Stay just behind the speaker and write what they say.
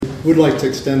would like to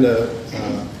extend a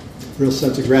real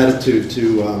sense of gratitude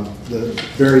to the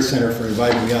Berrie Center for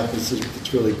inviting me up.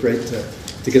 It's really great to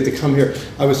get to come here.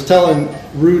 I was telling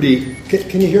Rudy,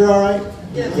 can you hear all right?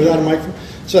 Yeah. Without a microphone?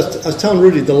 So I was telling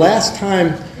Rudy, the last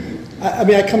time,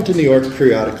 I come to New York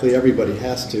periodically, everybody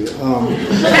has to.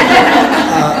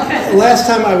 Last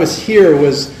time I was here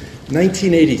was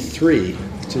 1983,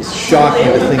 which is shocking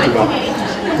to think about.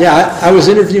 Yeah, I was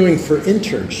interviewing for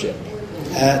internship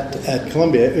at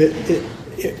Columbia. It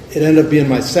ended up being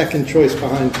my second choice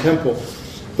behind Temple.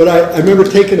 But I remember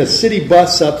taking a city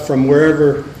bus up from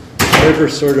wherever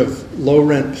sort of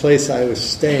low-rent place I was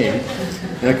staying.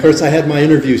 And, of course, I had my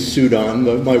interview suit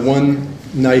on, my one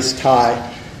nice tie.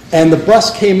 And the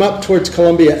bus came up towards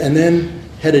Columbia and then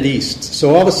headed east.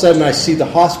 So all of a sudden I see the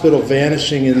hospital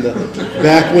vanishing in the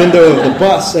back window of the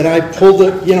bus. And I pulled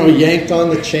it, yanked on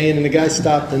the chain, and the guy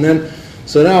stopped. And then,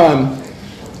 so now I'm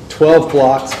 12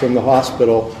 blocks from the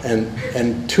hospital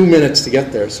and 2 minutes to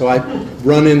get there. So I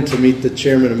run in to meet the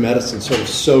chairman of medicine, sort of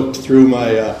soaked through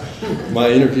my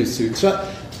interview suit. So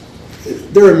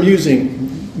they're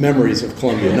amusing memories of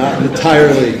Columbia, not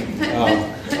entirely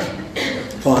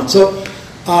fun. So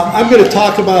I'm going to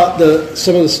talk about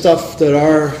some of the stuff that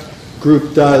our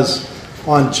group does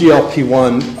on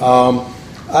GLP-1.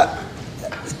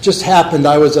 It just happened.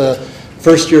 I was a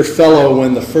first-year fellow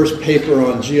when the first paper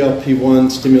on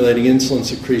GLP-1 stimulating insulin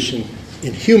secretion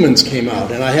in humans came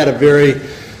out. And I had a very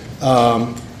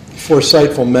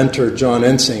foresightful mentor, John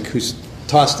Ensink, who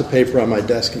tossed the paper on my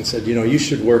desk and said, you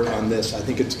should work on this. I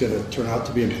think it's going to turn out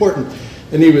to be important.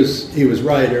 And he was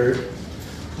right. And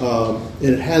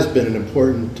it has been an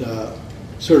important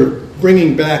sort of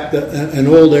bringing back an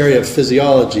old area of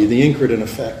physiology, the Incretin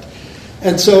effect.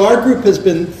 And so our group has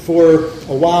been, for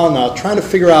a while now, trying to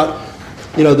figure out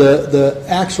the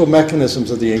actual mechanisms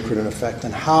of the Incretin effect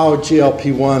and how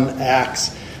GLP-1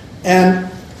 acts. And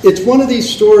it's one of these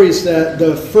stories that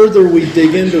the further we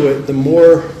dig into it, the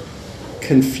more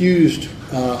confused,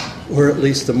 or at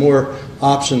least the more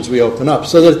options we open up.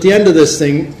 So that at the end of this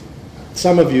thing,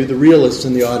 some of you, the realists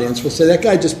in the audience, will say, that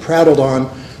guy just prattled on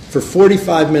for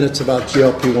 45 minutes about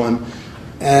GLP-1,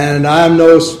 and I'm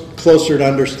no closer to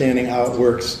understanding how it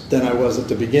works than I was at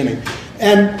the beginning.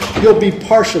 And you'll be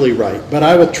partially right, but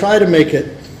I will try to make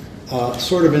it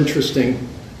sort of interesting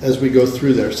as we go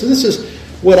through there. So this is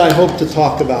what I hope to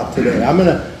talk about today. I'm going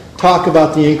to talk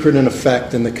about the incretin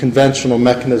effect and the conventional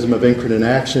mechanism of incretin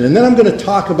action, and then I'm going to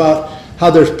talk about how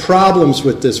there's problems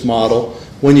with this model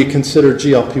when you consider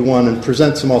GLP-1 and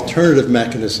present some alternative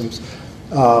mechanisms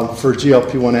for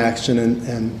GLP-1 action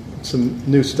and some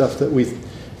new stuff that we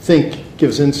think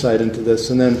gives insight into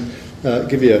this, and then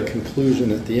give you a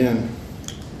conclusion at the end.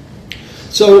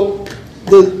 So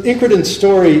the incretin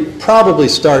story probably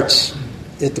starts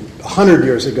 100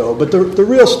 years ago, but the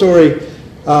real story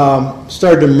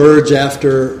started to emerge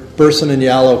after Burson and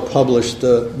Yalow published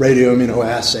the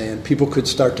radioimmunoassay, and people could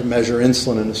start to measure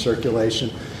insulin in the circulation.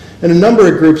 And a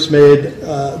number of groups made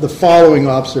the following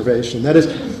observation. That is,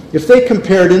 if they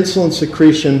compared insulin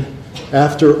secretion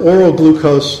after oral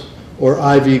glucose or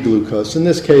IV glucose, in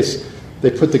this case, they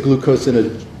put the glucose in a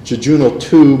jejunal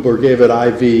tube or gave it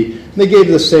IV, and they gave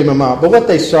the same amount. But what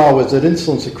they saw was that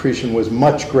insulin secretion was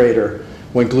much greater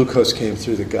when glucose came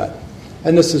through the gut.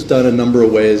 And this is done a number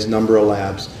of ways, number of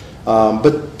labs,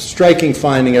 but striking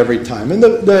finding every time. And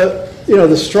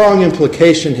the strong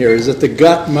implication here is that the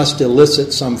gut must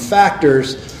elicit some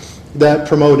factors that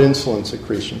promote insulin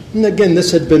secretion. And again,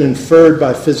 this had been inferred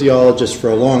by physiologists for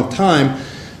a long time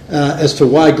as to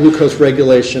why glucose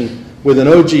regulation with an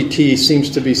OGT seems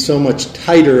to be so much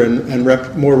tighter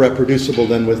and more reproducible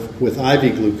than with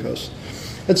IV glucose.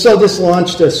 And so this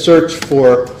launched a search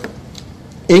for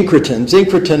incretins.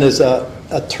 Incretin is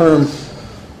a term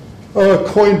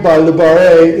coined by Le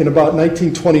Berrie in about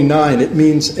 1929. It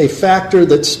means a factor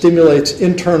that stimulates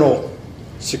internal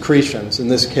secretions, in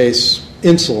this case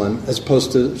insulin, as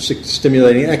opposed to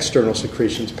stimulating external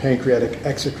secretions, pancreatic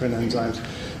exocrine enzymes.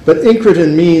 But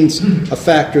incretin means a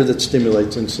factor that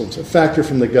stimulates insulin, a factor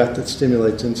from the gut that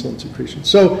stimulates insulin secretion.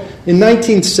 So in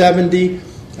 1970,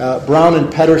 Brown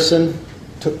and Pedersen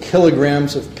took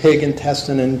kilograms of pig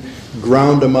intestine and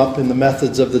ground them up in the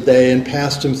methods of the day and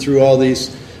passed them through all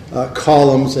these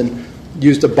columns and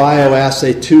used a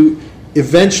bioassay to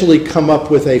eventually come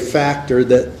up with a factor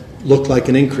that looked like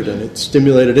an incretin. It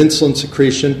stimulated insulin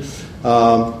secretion.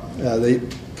 They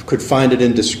could find it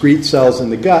in discrete cells in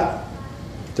the gut,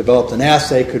 developed an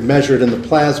assay, could measure it in the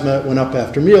plasma. It went up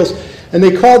after meals. And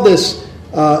they called this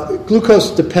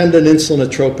glucose-dependent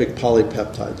insulinotropic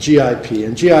polypeptide, GIP.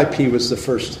 And GIP was the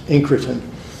first incretin.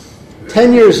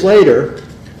 10 years later,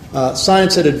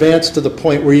 science had advanced to the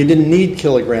point where you didn't need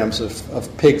kilograms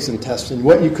of pig's intestine.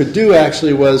 What you could do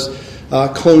actually was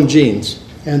clone genes.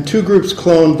 And two groups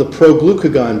cloned the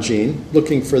proglucagon gene,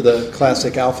 looking for the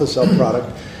classic alpha cell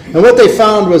product. And what they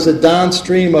found was that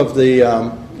downstream of the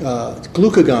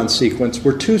glucagon sequence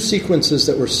were two sequences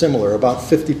that were similar, about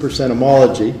 50%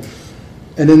 homology.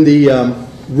 And in the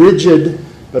rigid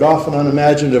but often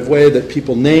unimaginative way that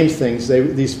people name things,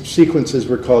 these sequences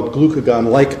were called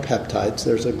glucagon-like peptides.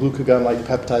 There's a glucagon-like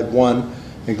peptide 1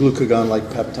 and glucagon-like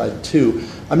peptide 2.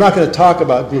 I'm not going to talk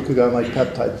about glucagon-like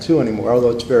peptide 2 anymore, although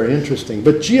it's very interesting.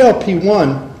 But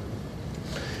GLP-1,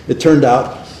 it turned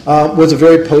out, was a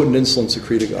very potent insulin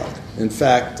secretagogue. In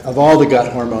fact, of all the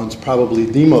gut hormones, probably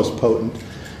the most potent.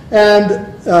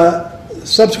 And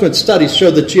subsequent studies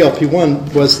showed that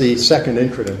GLP-1 was the second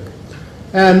incretin.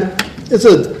 And it's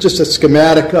just a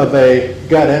schematic of a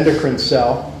gut endocrine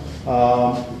cell.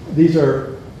 These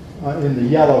are, in the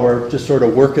yellow, are just sort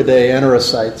of workaday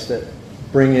enterocytes that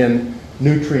bring in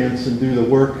nutrients and do the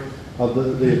work of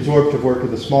the absorptive work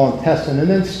of the small intestine. And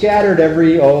then scattered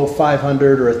every,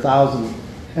 500 or 1,000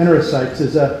 enterocytes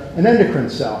is an endocrine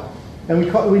cell. And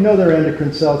we know they're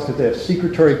endocrine cells because they have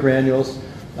secretory granules.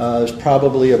 There's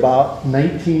probably about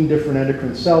 19 different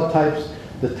endocrine cell types.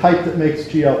 The type that makes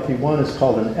GLP-1 is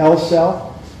called an L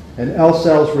cell, and L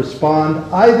cells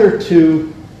respond either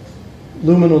to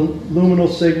luminal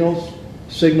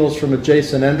signals from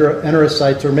adjacent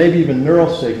enterocytes, or maybe even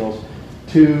neural signals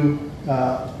to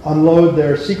unload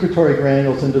their secretory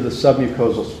granules into the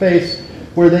submucosal space,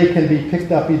 where they can be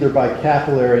picked up either by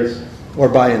capillaries or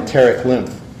by enteric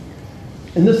lymph.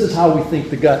 And this is how we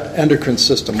think the gut endocrine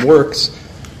system works.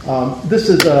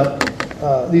 These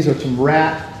are some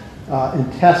rat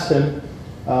intestine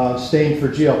stained for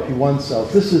GLP-1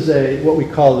 cells. This is what we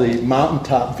call the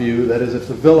mountaintop view. That is, if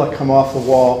the villi come off the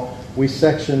wall, we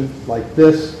section like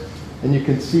this, and you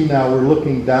can see now we're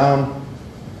looking down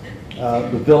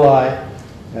the villi,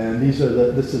 and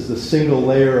this is the single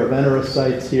layer of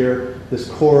enterocytes here. This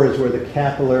core is where the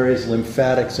capillaries,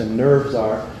 lymphatics, and nerves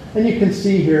are. And you can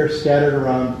see here, scattered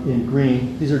around in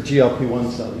green, these are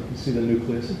GLP-1 cells. You can see the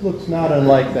nucleus. It looks not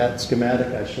unlike that schematic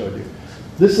I showed you.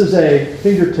 This is a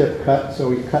fingertip cut, so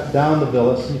we cut down the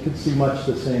villus, and you can see much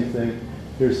the same thing.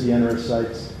 Here's the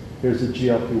enterocytes. Here's the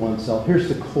GLP-1 cell. Here's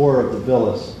the core of the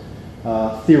villus,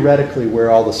 theoretically where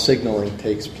all the signaling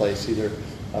takes place, either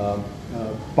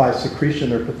by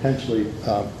secretion or potentially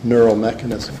neural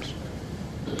mechanisms.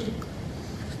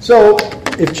 So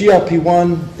if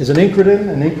GLP-1 is an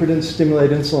incretin stimulate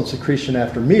insulin secretion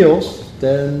after meals,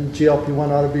 then GLP-1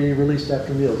 ought to be released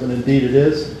after meals, and indeed it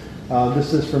is.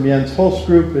 This is from Jens Holst's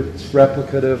group. It's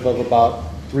replicative of about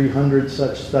 300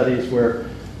 such studies where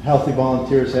healthy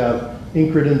volunteers have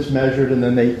incretins measured and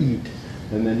then they eat.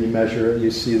 And then you measure it, you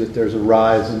see that there's a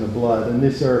rise in the blood. And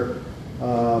these are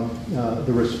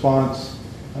the response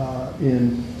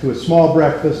to a small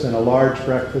breakfast and a large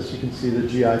breakfast. You can see the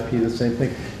GIP, the same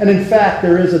thing. And in fact,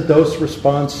 there is a dose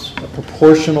response, a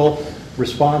proportional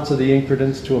response of the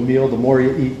incretins to a meal. The more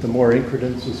you eat, the more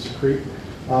incretins you secrete.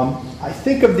 I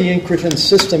think of the incretin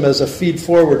system as a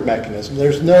feed-forward mechanism.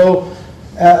 There's no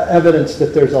evidence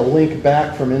that there's a link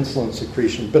back from insulin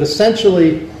secretion. But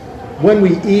essentially, when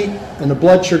we eat and the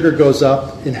blood sugar goes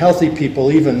up, in healthy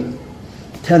people, even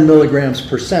 10 milligrams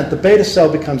 %, the beta cell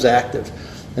becomes active.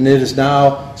 And it is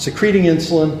now secreting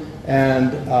insulin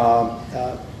and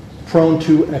prone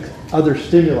to other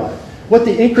stimuli. What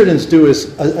the incretins do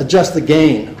is adjust the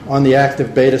gain on the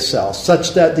active beta cell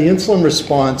such that the insulin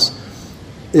response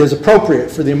is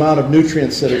appropriate for the amount of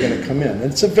nutrients that are going to come in. And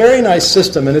it's a very nice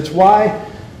system, and it's why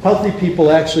healthy people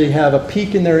actually have a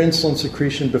peak in their insulin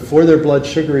secretion before their blood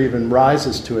sugar even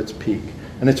rises to its peak.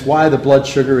 And it's why the blood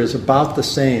sugar is about the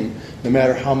same no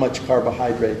matter how much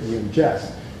carbohydrate you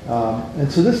ingest.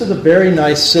 And so this is a very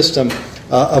nice system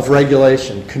of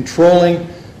regulation, controlling,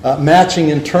 matching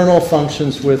internal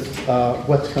functions with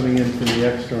what's coming in from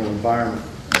the external environment.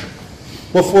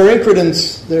 Well, for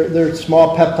incretins, they're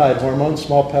small peptide hormones.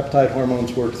 Small peptide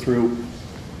hormones work through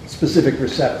specific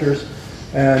receptors,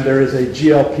 and there is a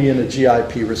GLP and a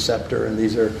GIP receptor, and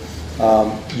these are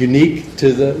unique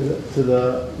to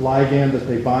the ligand that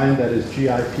they bind. That is,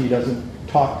 GIP doesn't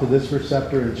talk to this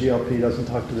receptor, and GLP doesn't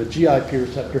talk to the GIP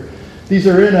receptor. These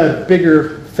are in a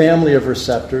bigger family of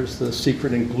receptors, the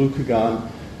secretin glucagon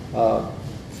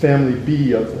family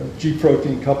B of G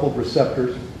protein coupled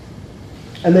receptors,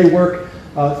 and they work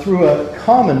through a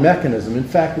common mechanism. In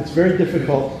fact, it's very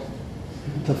difficult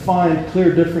to find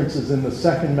clear differences in the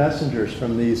second messengers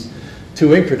from these two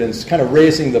incretins, kind of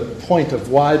raising the point of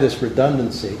why this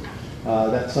redundancy.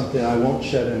 That's something I won't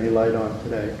shed any light on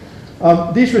today.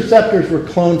 These receptors were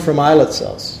cloned from islet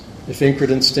cells. If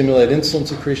incretins stimulate insulin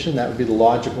secretion, that would be the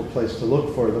logical place to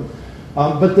look for them.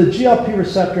 But the GLP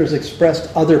receptor is expressed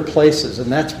other places,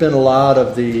 and that's been a lot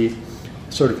of the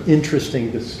sort of interesting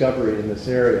discovery in this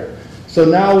area. So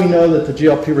now we know that the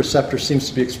GLP receptor seems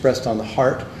to be expressed on the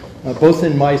heart, both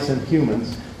in mice and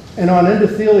humans, and on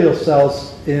endothelial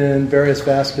cells in various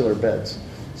vascular beds.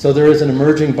 So there is an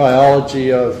emerging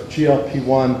biology of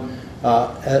GLP-1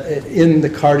 in the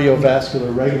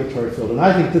cardiovascular regulatory field, and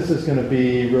I think this is going to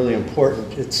be really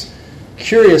important. It's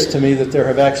curious to me that there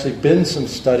have actually been some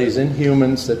studies in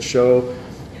humans that show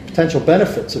potential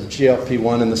benefits of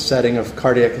GLP-1 in the setting of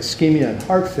cardiac ischemia and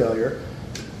heart failure.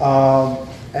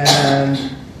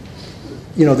 And,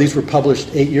 you know, these were published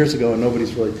 8 years ago and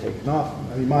nobody's really taken off.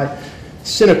 I mean, my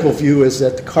cynical view is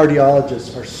that the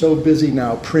cardiologists are so busy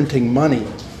now printing money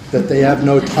that they have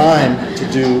no time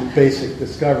to do basic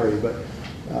discovery, but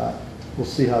we'll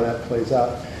see how that plays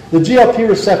out. The GLP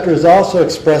receptor is also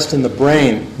expressed in the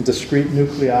brain, in discrete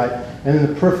nuclei, and in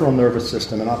the peripheral nervous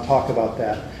system, and I'll talk about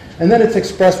that. And then it's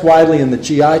expressed widely in the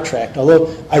GI tract,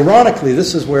 although, ironically,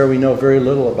 this is where we know very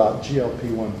little about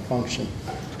GLP-1 function.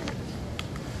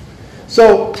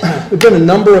 So there have been a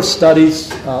number of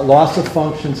studies, loss of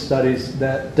function studies,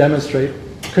 that demonstrate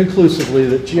conclusively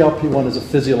that GLP-1 is a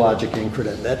physiologic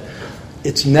incretin, that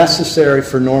it's necessary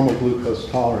for normal glucose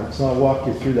tolerance. And I'll walk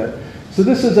you through that. So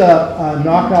this is a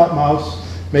knockout mouse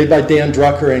made by Dan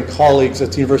Drucker and colleagues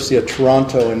at the University of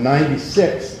Toronto in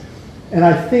 '96. And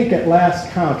I think at last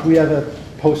count, we have a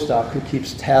postdoc who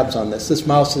keeps tabs on this. This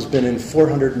mouse has been in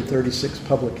 436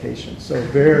 publications, so a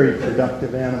very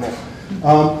productive animal.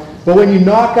 But when you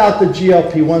knock out the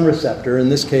GLP-1 receptor, in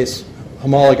this case,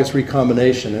 homologous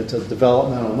recombination, it's a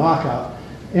developmental knockout,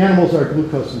 animals are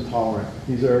glucose intolerant.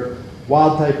 These are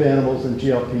wild-type animals and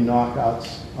GLP knockouts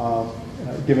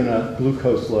given a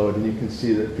glucose load, and you can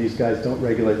see that these guys don't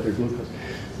regulate their glucose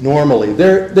normally.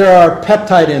 There are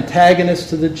peptide antagonists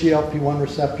to the GLP-1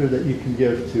 receptor that you can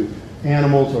give to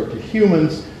animals or to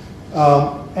humans.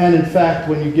 And in fact,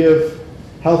 when you give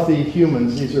healthy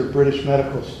humans, these are British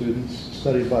medical students,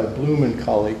 studied by Bloom and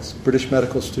colleagues, British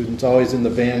medical students always in the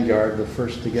vanguard, the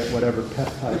first to get whatever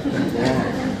peptide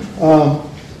comes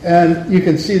along. And you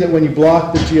can see that when you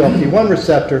block the GLP-1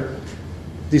 receptor,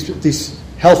 these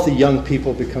healthy young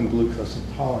people become glucose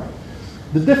intolerant.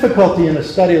 The difficulty in a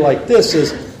study like this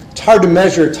is it's hard to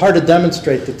measure, it's hard to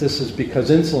demonstrate that this is because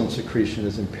insulin secretion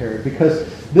is impaired, because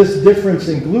this difference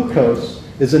in glucose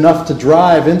is enough to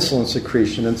drive insulin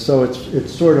secretion, and so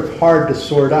it's sort of hard to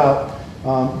sort out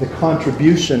the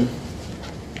contribution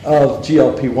of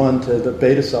GLP-1 to the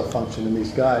beta cell function in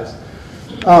these guys.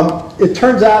 It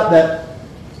turns out that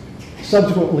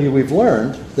subsequently we've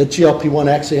learned that GLP-1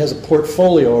 actually has a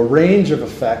portfolio, a range of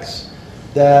effects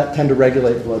that tend to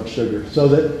regulate blood sugar, so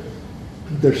that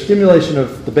there's stimulation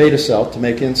of the beta cell to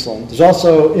make insulin. There's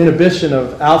also inhibition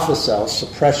of alpha cells,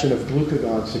 suppression of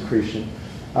glucagon secretion,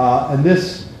 and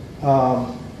this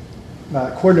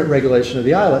coordinate regulation of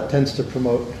the islet tends to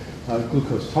promote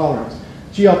glucose tolerance.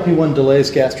 GLP-1 delays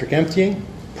gastric emptying,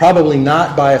 probably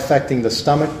not by affecting the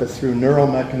stomach, but through neural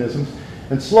mechanisms,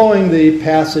 and slowing the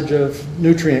passage of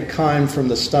nutrient chyme from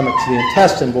the stomach to the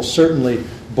intestine will certainly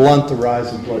blunt the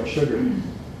rise in blood sugar.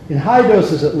 In high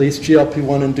doses, at least,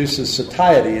 GLP-1 induces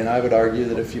satiety, and I would argue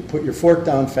that if you put your fork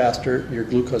down faster, your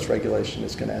glucose regulation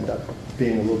is going to end up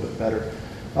being a little bit better.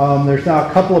 There's now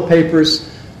a couple of papers.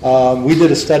 We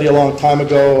did a study a long time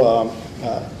ago.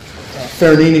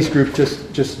 Farinini's group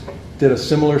just did a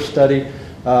similar study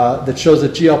that shows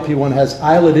that GLP-1 has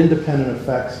islet-independent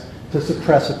effects to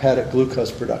suppress hepatic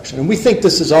glucose production. And we think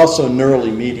this is also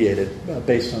neurally mediated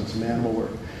based on some animal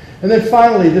work. And then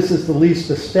finally, this is the least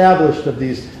established of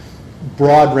these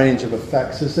broad range of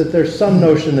effects, is that there's some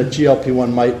notion that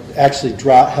GLP-1 might actually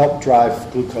help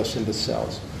drive glucose into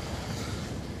cells.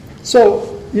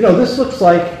 So, you know, this looks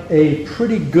like a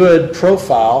pretty good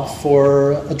profile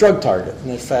for a drug target. And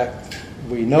in fact,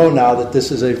 we know now that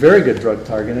this is a very good drug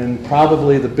target, and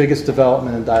probably the biggest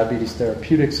development in diabetes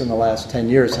therapeutics in the last 10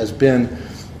 years has been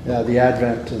the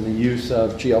advent and the use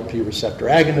of GLP receptor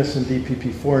agonists and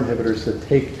DPP-4 inhibitors that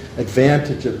take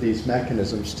advantage of these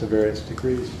mechanisms to various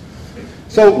degrees.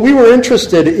 So we were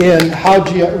interested in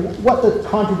what the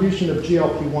contribution of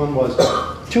GLP-1 was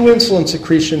to insulin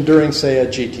secretion during, say, a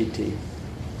GTT.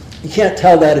 You can't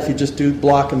tell that if you just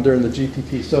block them during the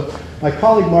GTT. So my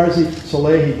colleague Marzi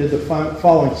Salehi did the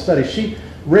following study. She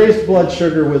raised blood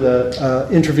sugar with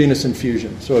an intravenous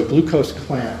infusion, so a glucose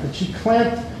clamp. And she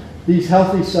clamped these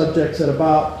healthy subjects at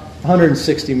about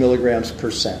 160 milligrams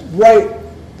per cent, right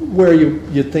where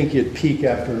you'd think you'd peak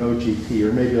after an OGT,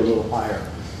 or maybe a little higher.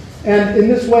 And in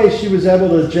this way, she was able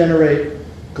to generate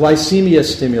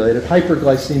glycemia-stimulated,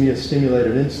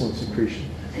 hyperglycemia-stimulated insulin secretion.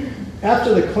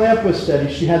 After the clamp was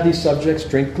studied, she had these subjects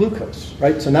drink glucose,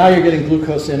 right? So now you're getting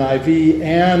glucose in IV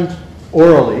and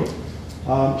orally.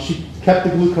 She kept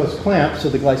the glucose clamp so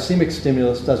the glycemic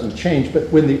stimulus doesn't change, but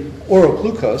when the oral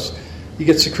glucose, you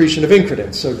get secretion of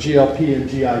incretin. So GLP and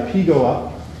GIP go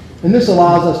up. And this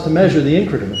allows us to measure the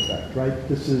incretin effect, right?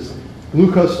 This is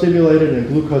glucose stimulated and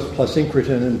glucose plus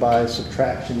incretin, and by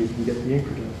subtraction you can get the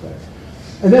incretin effect.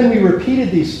 And then we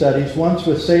repeated these studies, once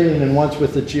with saline and once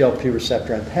with the GLP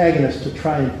receptor antagonist, to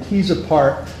try and tease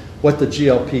apart what the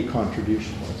GLP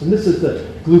contribution was. And this is the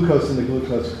glucose in the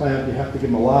glucose clamp. You have to give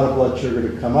them a lot of blood sugar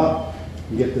to come up.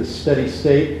 You get this steady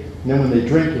state. And then when they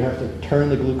drink, you have to turn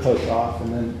the glucose off,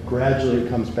 and then gradually it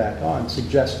comes back on,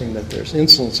 suggesting that there's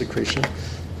insulin secretion.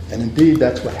 And indeed,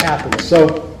 that's what happens.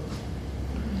 So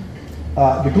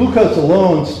the glucose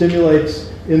alone stimulates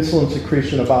insulin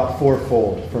secretion about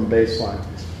fourfold from baseline.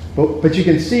 But you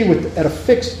can see at a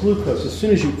fixed glucose, as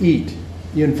soon as you eat,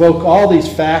 you invoke all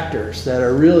these factors that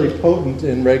are really potent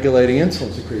in regulating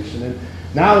insulin secretion. And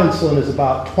now insulin is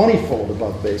about 20-fold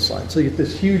above baseline. So you get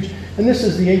this huge, and this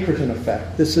is the incretin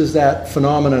effect. This is that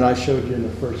phenomenon I showed you in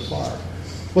the first slide.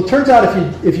 Well, it turns out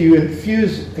if you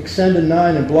infuse exendin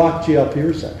 9 and block GLP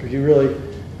receptors, you really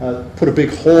put a big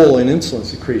hole in insulin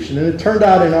secretion. And it turned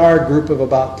out in our group of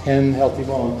about 10 healthy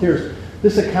volunteers,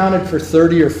 this accounted for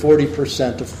 30 or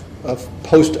 40% of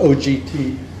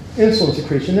post-OGT insulin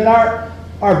secretion. And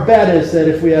our bet is that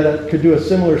if we could do a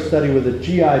similar study with a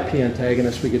GIP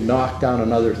antagonist, we could knock down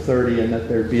another 30, and that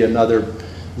there'd be another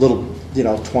little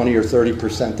 20 or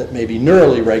 30% that may be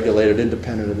neurally regulated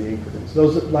independent of the incretins.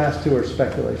 Those last two are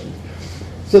speculations.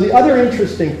 So the other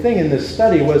interesting thing in this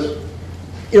study was,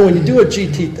 when you do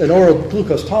an oral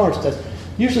glucose tolerance test,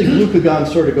 usually glucagon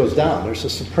sort of goes down. There's a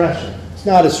suppression. It's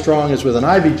not as strong as with an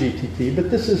IV GTP, but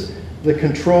this is the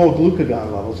control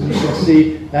glucagon levels. And you can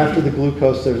see after the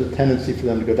glucose, there's a tendency for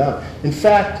them to go down. In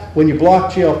fact, when you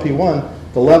block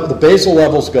GLP-1, the basal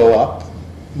levels go up.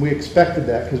 We expected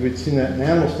that because we'd seen that in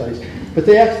animal studies. But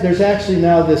there's actually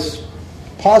now this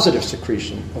positive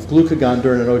secretion of glucagon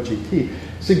during an OGT,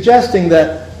 suggesting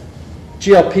that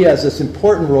GLP has this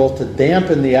important role to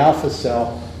dampen the alpha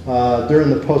cell during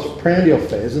the postprandial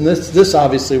phase. And this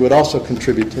obviously would also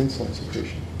contribute to insulin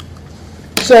secretion.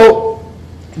 So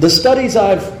the studies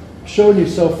I've shown you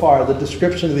so far, the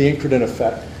description of the incretin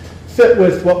effect, fit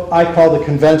with what I call the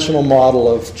conventional model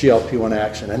of GLP-1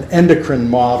 action, an endocrine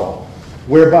model,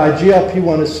 whereby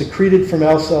GLP-1 is secreted from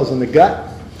L cells in the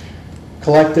gut,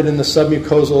 collected in the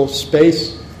submucosal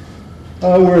space,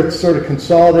 where it's sort of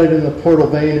consolidated in the portal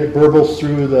vein. It burbles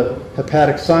through the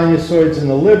hepatic sinusoids in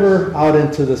the liver, out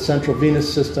into the central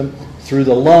venous system, through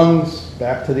the lungs,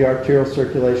 back to the arterial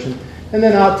circulation, and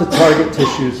then out to target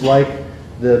tissues like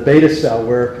the beta cell,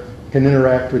 where it can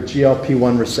interact with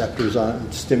GLP-1 receptors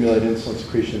and stimulate insulin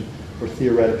secretion, or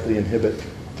theoretically inhibit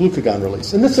glucagon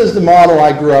release. And this is the model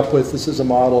I grew up with. This is a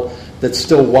model that's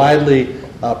still widely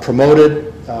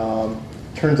promoted.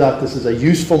 Turns out this is a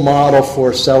useful model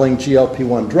for selling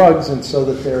GLP-1 drugs, and so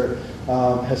that there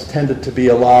has tended to be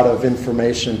a lot of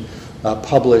information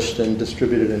published and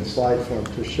distributed in slide form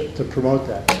to promote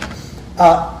that.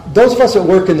 Those of us that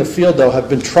work in the field, though, have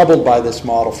been troubled by this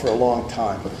model for a long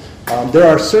time. There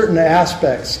are certain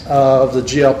aspects of the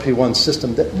GLP-1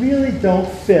 system that really don't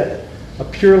fit a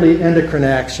purely endocrine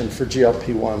action for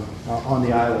GLP-1 on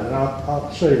the island. And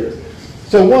I'll show you this.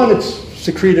 So one, it's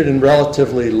secreted in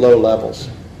relatively low levels,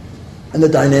 and the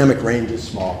dynamic range is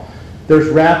small. There's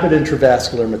rapid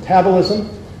intravascular metabolism.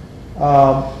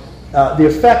 The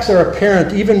effects are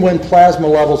apparent even when plasma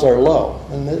levels are low.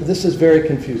 And this is very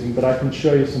confusing, but I can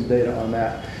show you some data on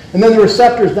that. And then the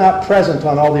receptor is not present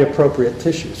on all the appropriate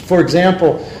tissues. For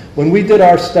example, when we did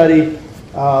our study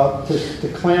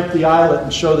to clamp the islet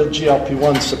and show that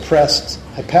GLP-1 suppressed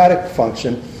hepatic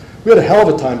function, we had a hell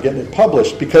of a time getting it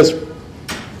published, because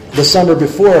the summer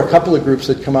before, a couple of groups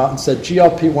had come out and said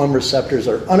GLP-1 receptors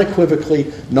are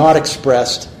unequivocally not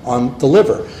expressed on the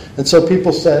liver. And so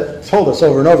people told us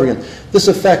over and over again, this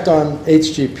effect on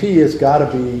HGP has got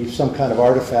to be some kind of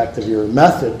artifact of your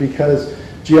method, because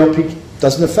GLP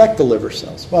doesn't affect the liver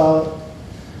cells. Well,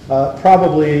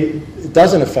 probably it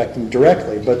doesn't affect them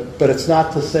directly, but it's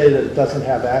not to say that it doesn't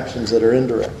have actions that are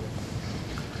indirect.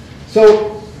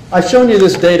 So I've shown you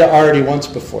this data already once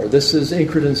before. This is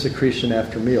incretin secretion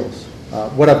after meals.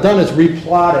 What I've done is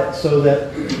replot it so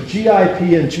that GIP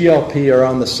and GLP are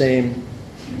on the same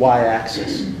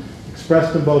y-axis,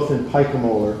 expressed in both in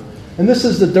picomolar. And this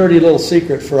is the dirty little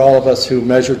secret for all of us who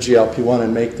measure GLP-1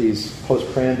 and make these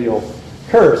postprandial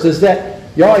curves, is that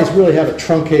you always really have a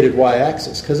truncated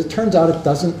y-axis because it turns out it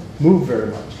doesn't move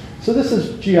very much. So this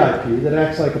is GIP that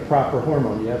acts like a proper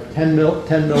hormone. You have 10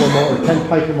 millimolar or 10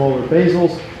 picomolar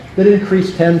basals that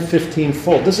increase 10,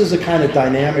 15-fold. This is the kind of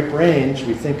dynamic range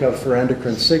we think of for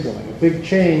endocrine signaling. A big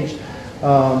change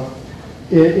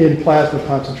in plasma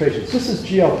concentrations. This is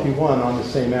GLP-1 on the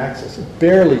same axis. It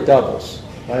barely doubles,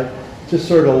 right? Just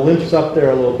sort of limps up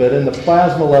there a little bit, and the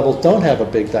plasma levels don't have a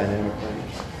big dynamic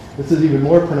range. This is even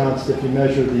more pronounced if you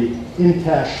measure the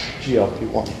intact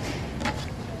GLP-1.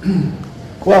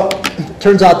 Well, it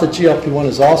turns out that GLP-1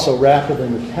 is also rapidly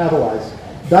metabolized.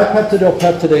 Dipeptidyl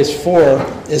peptidase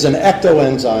 4 is an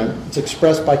ectoenzyme. It's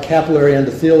expressed by capillary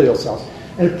endothelial cells.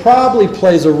 And it probably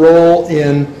plays a role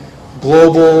in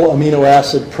global amino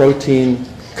acid protein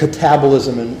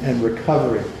catabolism and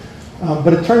recovery.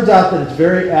 But it turns out that it's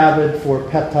very avid for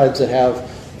peptides that have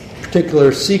a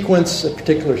particular sequence, a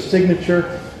particular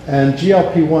signature, and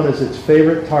GLP-1 is its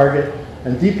favorite target.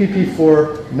 And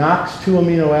DPP-4 knocks 2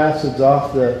 amino acids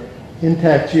off the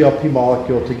intact GLP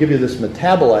molecule to give you this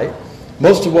metabolite.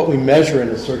 Most of what we measure in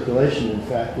the circulation, in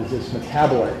fact, is this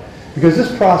metabolite, because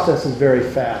this process is very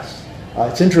fast.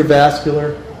 It's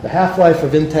intravascular. The half-life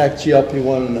of intact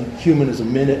GLP-1 in a human is a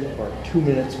minute or 2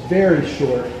 minutes, very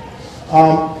short.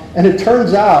 And it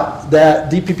turns out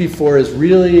that DPP-4 is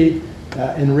really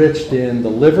enriched in the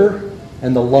liver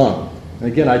and the lung.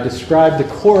 And again, I described the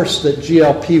course that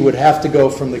GLP would have to go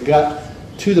from the gut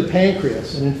to the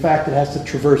pancreas. And in fact, it has to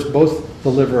traverse both the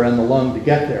liver and the lung to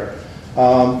get there.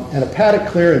 And hepatic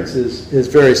clearance is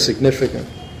very significant.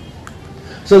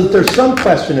 So that there's some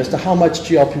question as to how much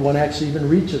GLP-1 actually even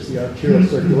reaches the arterial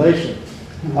circulation.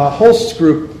 Holst's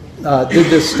group did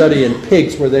this study in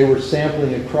pigs where they were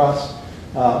sampling across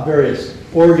various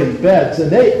organ beds.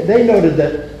 And they noted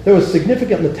that there was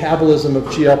significant metabolism of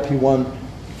GLP-1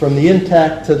 from the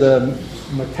intact to the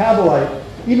metabolite,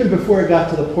 even before it got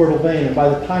to the portal vein. And by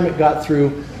the time it got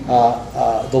through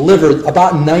the liver,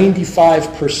 about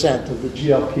 95% of the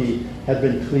GLP had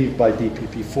been cleaved by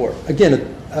DPP-4.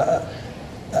 Again,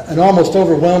 an almost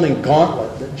overwhelming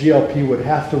gauntlet that GLP would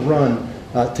have to run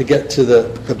to get to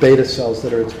the beta cells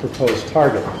that are its proposed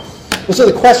target. Well, so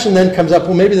the question then comes up,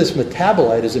 well, maybe this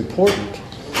metabolite is important.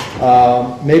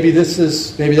 Maybe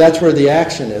that's where the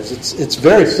action is. It's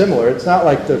very similar. It's not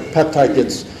like the peptide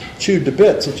gets chewed to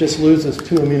bits. It just loses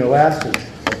 2 amino acids.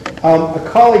 A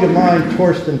colleague of mine,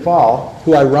 Torsten Ball,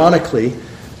 who ironically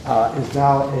is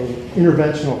now an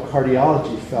interventional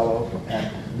cardiology fellow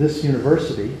at this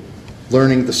university,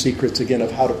 learning the secrets again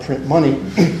of how to print money,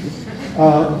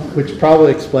 which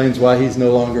probably explains why he's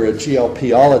no longer a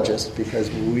GLP-ologist,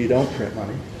 because we don't print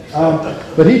money.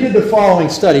 But he did the following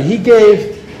study. He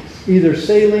gave either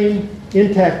saline,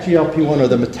 intact GLP-1, or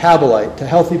the metabolite to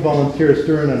healthy volunteers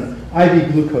during an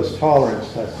IV glucose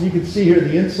tolerance test. You can see here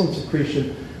the insulin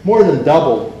secretion more than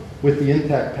doubled with the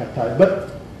intact peptide.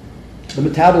 But the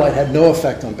metabolite had no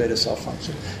effect on beta cell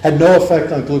function, had no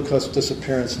effect on glucose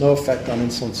disappearance, no effect on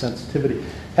insulin sensitivity,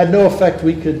 had no effect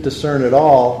we could discern at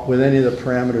all with any of the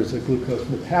parameters of glucose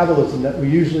metabolism that we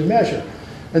usually measure.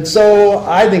 And so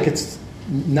I think it's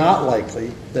not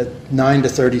likely that 9 to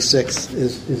 36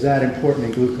 is that important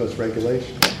in glucose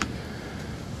regulation.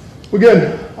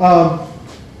 Again,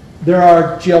 there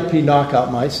are GLP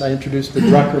knockout mice. I introduced the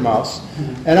Drucker mouse.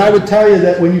 And I would tell you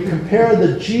that when you compare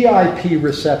the GIP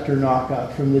receptor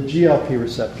knockout from the GLP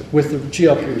receptor with the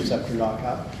GLP receptor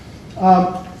knockout,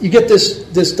 you get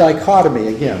this dichotomy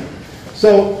again.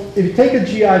 So if you take a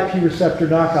GIP receptor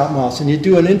knockout mouse and you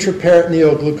do an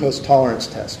intraperitoneal glucose tolerance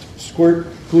test, squirt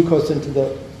glucose into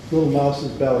the little mouse's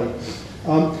belly,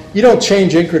 you don't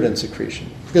change incretin secretion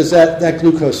because that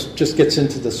glucose just gets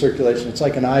into the circulation. It's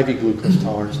like an IV glucose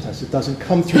tolerance test. It doesn't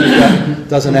come through the gut,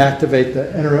 doesn't activate the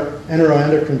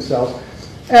neuroendocrine cells.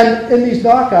 And in these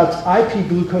knockouts, IP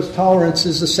glucose tolerance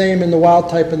is the same in the wild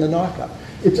type and the knockout.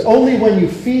 It's only when you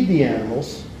feed the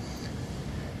animals,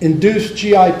 induce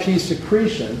GIP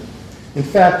secretion, in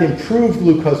fact, improved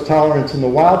glucose tolerance in the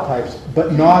wild types,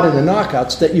 but not in the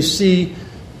knockouts, that you see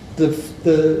the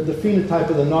phenotype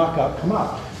of the knockout come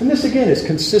out. And this, again, is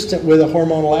consistent with a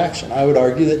hormonal action. I would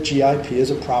argue that GIP is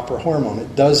a proper hormone.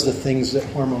 It does the things that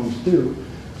hormones do.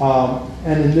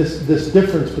 And in this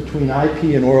difference between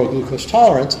IP and oral glucose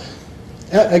tolerance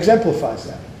exemplifies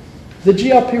that. The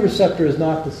GLP receptor is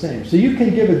not the same. So you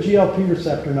can give a GLP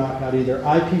receptor knockout either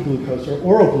IP glucose or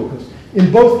oral glucose.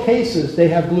 In both cases, they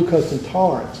have glucose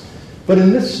intolerance. But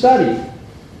in this study,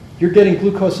 you're getting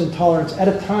glucose intolerance at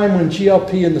a time when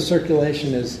GLP in the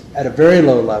circulation is at a very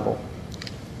low level,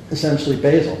 essentially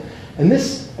basal. And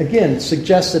this, again,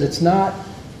 suggests that it's not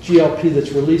GLP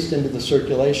that's released into the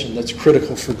circulation that's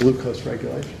critical for glucose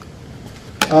regulation.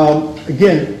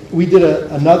 Again, we did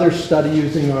another study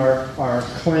using our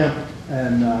clamp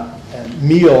and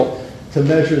meal to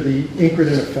measure the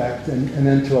incretin effect and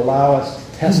then to allow us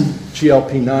to test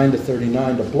GLP-9 to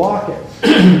 39 to block it.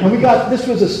 And this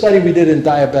was a study we did in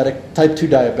type 2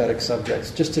 diabetic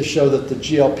subjects, just to show that the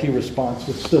GLP response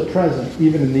was still present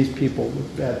even in these people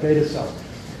with bad beta cells.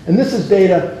 And this is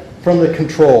data from the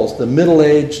controls, the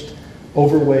middle-aged,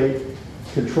 overweight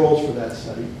controls for that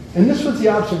study. And this was the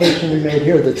observation we made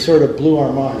here that sort of blew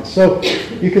our minds. So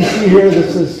you can see here,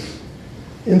 this is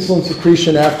insulin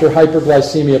secretion after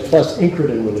hyperglycemia plus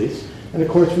incretin release. And of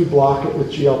course, we block it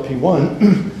with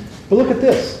GLP-1. But look at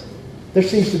this. There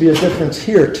seems to be a difference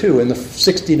here, too, in the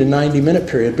 60 to 90-minute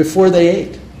period before they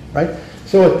ate, right?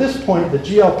 So at this point, the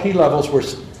GLP levels were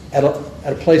at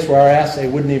a place where our assay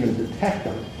wouldn't even detect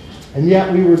them. And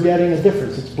yet we were getting a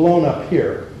difference. It's blown up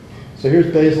here. So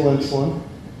here's basal insulin.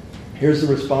 Here's the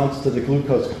response to the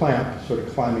glucose clamp, sort of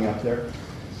climbing up there.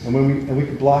 And we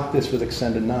can block this with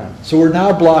Extended 9. So we're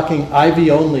now blocking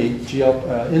IV-only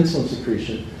insulin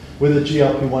secretion with a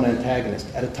GLP-1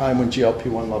 antagonist at a time when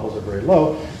GLP-1 levels are very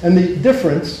low. And the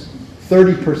difference,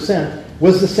 30%,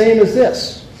 was the same as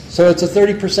this. So it's a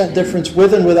 30% difference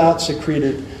with and without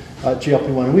secreted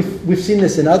GLP-1. And we've seen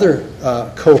this in other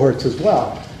cohorts as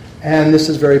well. And this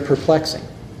is very perplexing.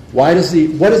 What is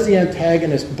the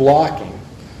antagonist blocking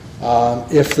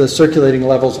if the circulating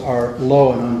levels are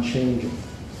low and unchanging?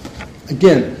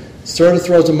 Again, sort of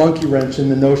throws a monkey wrench in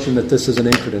the notion that this is an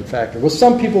incretin factor. Well,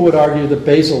 some people would argue that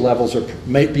basal levels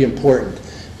might be important.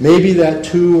 Maybe that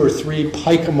 2 or 3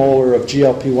 picomolar of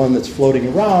GLP-1 that's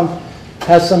floating around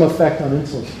has some effect on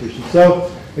insulin secretion.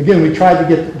 So, again, we tried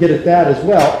to get at that as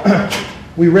well.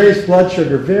 We raised blood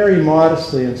sugar very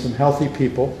modestly in some healthy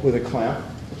people with a clamp,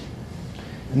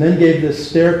 and then gave this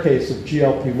staircase of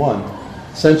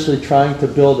GLP-1, essentially trying to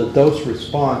build a dose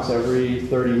response every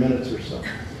 30 minutes or so.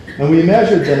 And we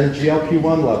measured then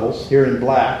GLP-1 levels here in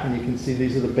black, and you can see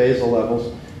these are the basal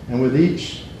levels. And with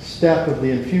each step of the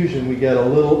infusion, we get a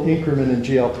little increment in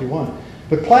GLP-1.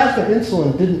 But plasma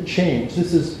insulin didn't change.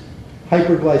 This is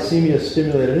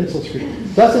hyperglycemia-stimulated insulin secretion.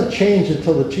 It doesn't change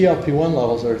until the GLP-1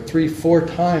 levels are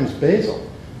 3-4 times basal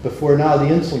before now the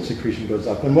insulin secretion goes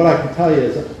up. And what I can tell you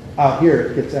is out here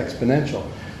it gets exponential.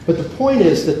 But the point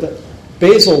is that the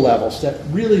basal levels, that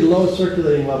really low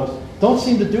circulating levels, don't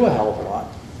seem to do a hell of a lot.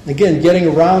 Again, getting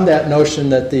around that notion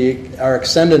that our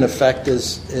extended effect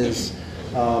is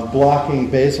blocking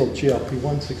basal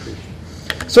GLP-1 secretion.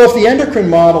 So if the endocrine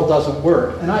model doesn't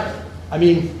work, and I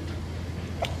mean,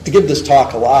 I give this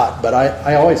talk a lot, but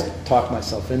I always talk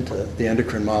myself into the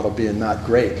endocrine model being not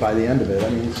great by the end of it. I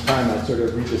mean, each time I sort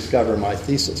of rediscover my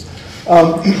thesis.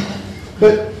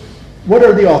 But what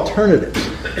are the alternatives?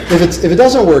 If it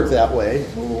doesn't work that way,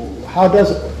 how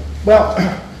does it work?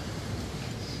 Well,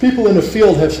 people in the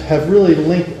field have really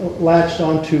latched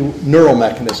onto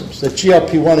neuromechanisms. That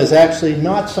GLP-1 is actually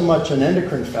not so much an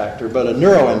endocrine factor, but a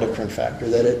neuroendocrine factor,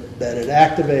 that it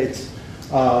activates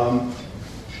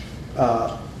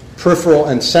peripheral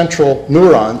and central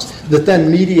neurons that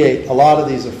then mediate a lot of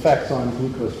these effects on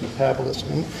glucose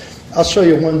metabolism. I'll show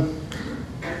you one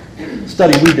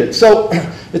study we did. So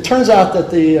it turns out that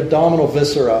the abdominal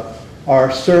viscera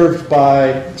are served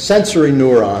by sensory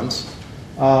neurons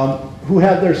who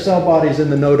have their cell bodies in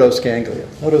the nodose ganglia.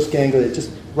 Nodose ganglia,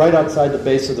 just right outside the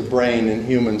base of the brain in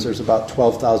humans, there's about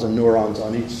 12,000 neurons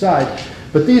on each side.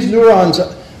 But these neurons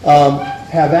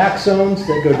have axons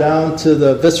that go down to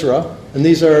the viscera, and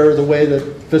these are the way that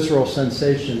visceral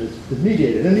sensation is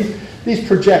mediated. And these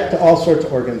project to all sorts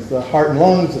of organs, the heart and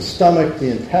lungs, the stomach,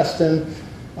 the intestine,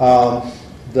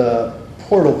 the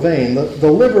portal vein.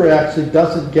 The liver actually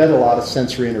doesn't get a lot of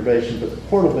sensory innervation, but the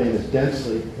portal vein is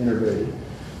densely innervated.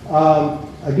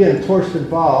 Again, Torsten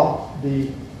Ball, the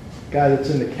guy that's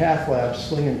in the cath lab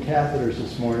slinging catheters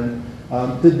this morning,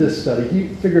 did this study. He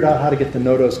figured out how to get the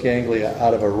nodose ganglia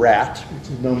out of a rat, which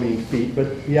is no mean feat, but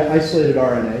he isolated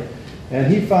RNA,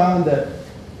 and he found that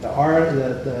the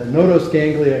nodose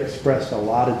ganglia expressed a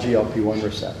lot of GLP-1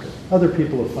 receptors. Other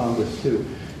people have found this too.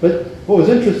 But what was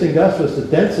interesting to us was the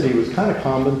density was kind of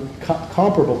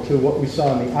comparable to what we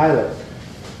saw in the islet.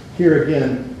 Here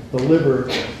again, the liver,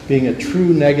 being a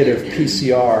true negative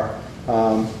PCR,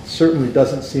 certainly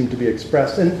doesn't seem to be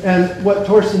expressed. And what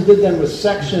Torsten did then was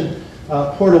section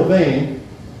portal vein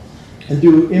and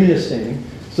do immunostaining.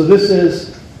 So this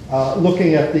is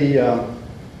looking at the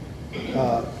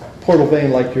portal vein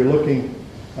like you're looking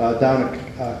down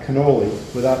a cannoli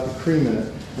without the cream in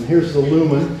it. And here's the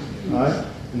lumen, right?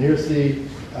 And here's the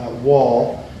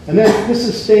wall. And then this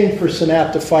is stained for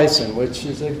synaptophysin, which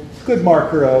is a good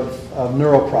marker of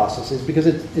neural processes because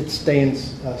it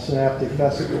stains synaptic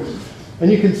vesicles.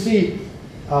 And you can see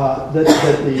that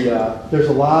there's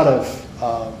a lot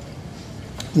of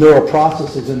neural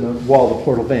processes in the wall of the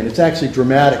portal vein. It's actually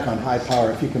dramatic on high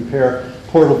power if you compare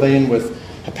portal vein with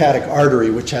hepatic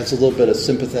artery, which has a little bit of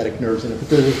sympathetic nerves in it. But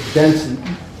there's this dense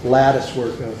lattice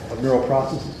work of neural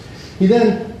processes. He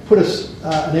then put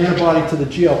an antibody to the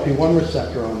GLP-1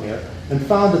 receptor on there and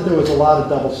found that there was a lot of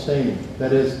double staining.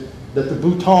 That is, that the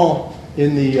bouton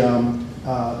in the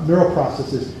neural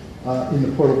processes in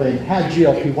the portal vein had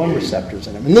GLP-1 receptors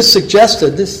in them. And this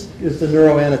suggested this is the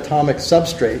neuroanatomic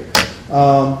substrate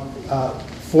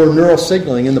for neural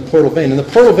signaling in the portal vein. And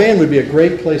the portal vein would be a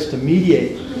great place to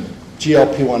mediate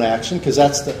GLP-1 action because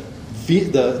that's the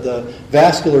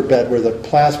vascular bed where the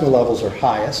plasma levels are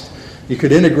highest. You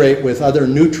could integrate with other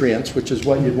nutrients, which is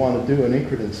what you'd want to do in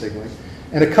incretin signaling.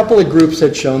 And a couple of groups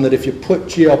had shown that if you put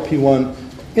GLP-1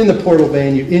 in the portal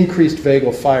vein, you increased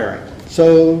vagal firing.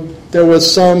 So there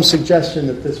was some suggestion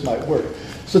that this might work.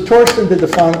 So Torsten did the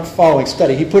following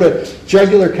study. He put a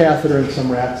jugular catheter in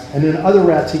some rats, and in other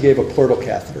rats he gave a portal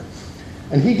catheter.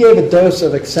 And he gave a dose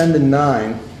of Exendin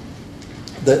 9,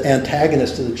 the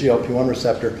antagonist to the GLP-1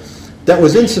 receptor, that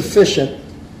was insufficient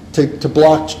to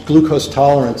block glucose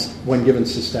tolerance when given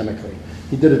systemically.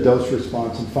 He did a dose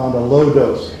response and found a low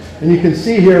dose. And you can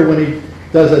see here when he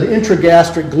does an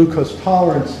intragastric glucose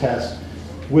tolerance test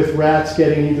with rats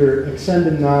getting either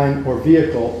Exendin 9 or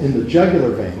vehicle in the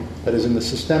jugular vein, that is in the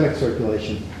systemic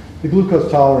circulation, the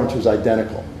glucose tolerance was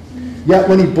identical. Yet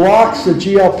when he blocks the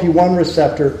GLP-1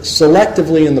 receptor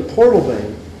selectively in the portal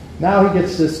vein, now he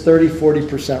gets this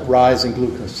 30-40% rise in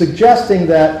glucose, suggesting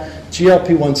that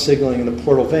GLP-1 signaling in the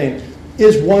portal vein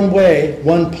is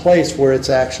one place where its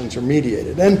actions are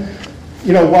mediated. And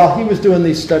while he was doing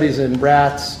these studies in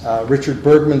rats, Richard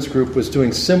Bergman's group was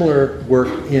doing similar work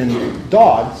in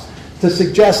dogs to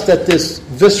suggest that this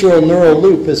visceral neural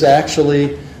loop is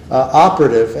actually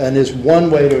operative and is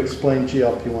one way to explain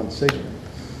GLP-1 signaling.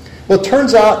 Well, it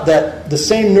turns out that the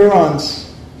same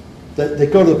neurons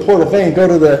that go to the portal vein go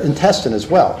to the intestine as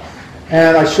well.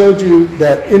 And I showed you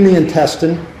that in the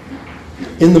intestine,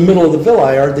 in the middle of the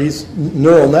villi, are these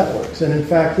neural networks. And in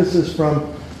fact, this is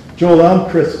from Joel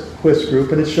Elmquist's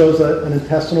group, and it shows an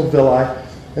intestinal villi.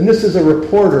 And this is a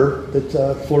reporter that's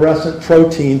a fluorescent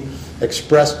protein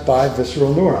expressed by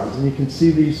visceral neurons. And you can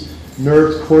see these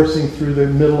nerves coursing through the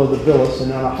middle of the villus.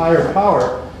 And on a higher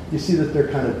power, you see that they're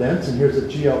kind of dense. And here's a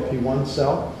GLP-1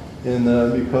 cell in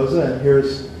the mucosa, and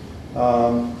here's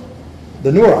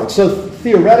the neuron. So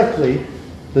theoretically,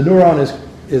 the neuron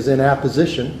is in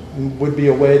apposition and would be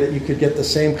a way that you could get the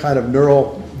same kind of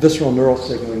visceral neural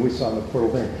signaling we saw in the portal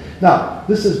vein. Now,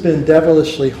 this has been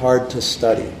devilishly hard to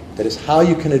study. That is, how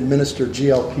you can administer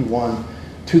GLP-1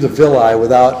 to the villi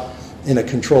without, in a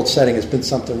controlled setting, has been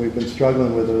something we've been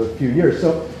struggling with a few years.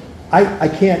 So I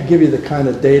can't give you the kind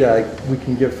of data we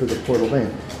can give for the portal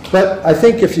vein. But I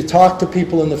think if you talk to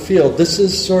people in the field, this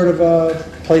is sort of a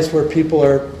place where people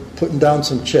are putting down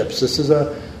some chips. This is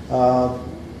a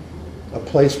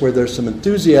place where there's some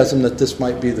enthusiasm that this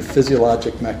might be the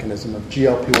physiologic mechanism of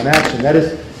GLP-1 action. That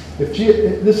is, if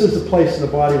this is the place in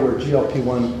the body where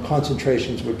GLP-1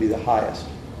 concentrations would be the highest.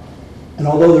 And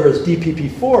although there is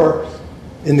DPP-4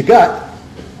 in the gut,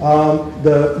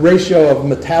 the ratio of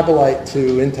metabolite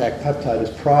to intact peptide is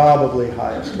probably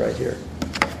highest right here.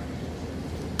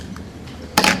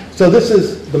 So this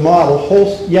is the model.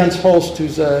 Jens Holst,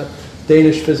 who's a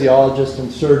Danish physiologist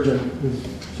and surgeon,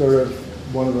 who's sort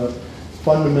of one of the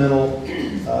fundamental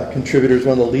contributors,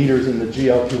 one of the leaders in the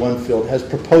GLP-1 field, has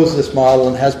proposed this model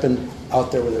and has been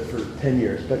out there with it for 10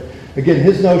 years. But again,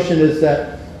 his notion is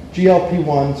that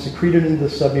GLP-1 secreted into the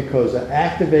submucosa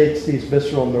activates these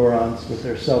visceral neurons with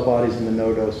their cell bodies in the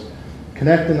nodos,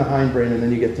 connect in the hindbrain, and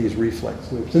then you get these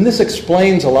reflex loops. And this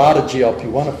explains a lot of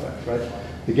GLP-1 effects, right?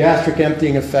 The gastric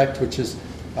emptying effect, which is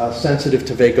sensitive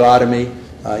to vagotomy.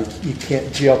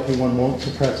 GLP-1 won't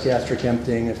suppress gastric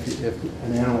emptying if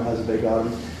an animal has a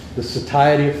vagotomy. The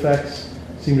satiety effects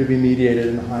seem to be mediated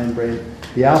in the hindbrain.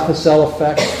 The alpha cell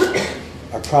effects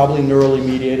are probably neurally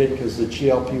mediated because the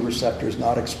GLP receptor is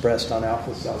not expressed on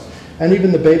alpha cells, and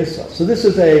even the beta cells. So this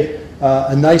is a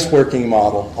nice working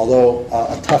model, although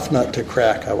a tough nut to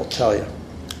crack, I will tell you.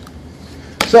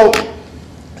 So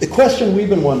the question we've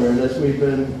been wondering as we've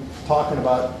been talking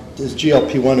about is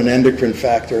GLP-1 an endocrine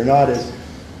factor or not is,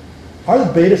 are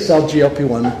the beta cell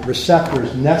GLP-1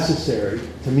 receptors necessary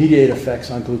to mediate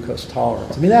effects on glucose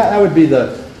tolerance? I mean, that would be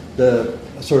the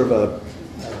sort of a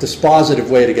dispositive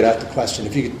way to get at the question.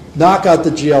 If you could knock out the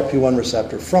GLP-1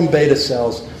 receptor from beta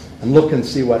cells, and look and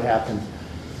see what happened.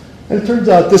 And it turns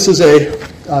out this is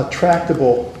a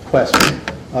tractable question.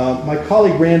 My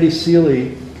colleague Randy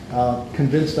Seeley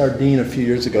convinced our dean a few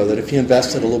years ago that if he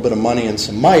invested a little bit of money in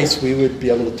some mice, we would be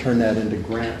able to turn that into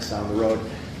grants down the road.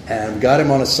 And got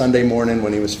him on a Sunday morning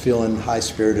when he was feeling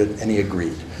high-spirited, and he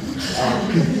agreed.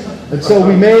 And so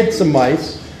we made some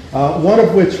mice, one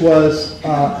of which was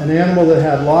an animal that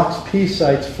had LOX P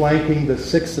sites flanking the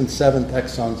 6th and 7th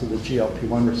exons of the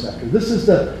GLP-1 receptor. This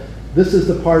is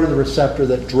the part of the receptor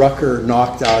that Drucker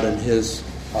knocked out in his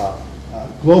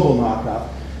global knockout.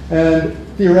 And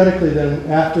theoretically, then,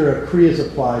 after a Cree is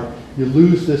applied, you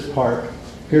lose this part.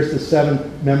 Here's the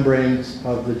 7 membranes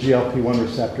of the GLP-1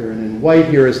 receptor, and in white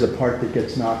here is the part that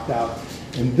gets knocked out.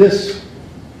 And this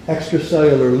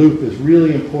extracellular loop is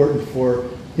really important for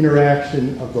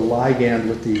interaction of the ligand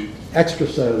with the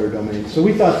extracellular domain. So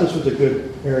we thought this was a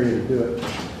good area to do it.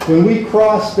 When we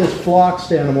crossed this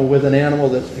floxed animal with an animal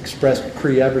that expressed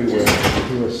Cree everywhere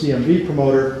through a CMV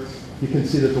promoter, you can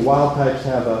see that the wild types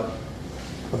have a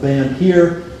band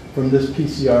here from this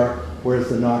PCR, whereas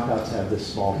the knockouts have this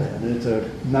small band. And it's a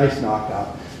nice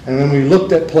knockout. And when we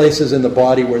looked at places in the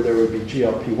body where there would be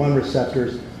GLP-1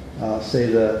 receptors, say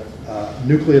the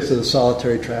nucleus of the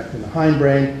solitary tract in the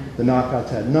hindbrain, the knockouts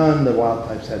had none, the wild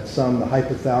types had some, the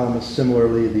hypothalamus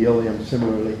similarly, the ileum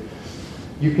similarly.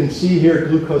 You can see here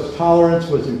glucose tolerance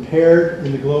was impaired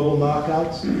in the global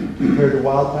knockouts compared to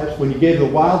wild types. When you gave the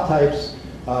wild types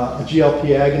a GLP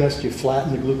agonist, you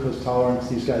flatten the glucose tolerance.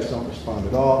 These guys don't respond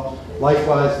at all.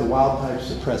 Likewise, the wild types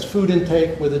suppress food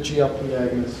intake with a GLP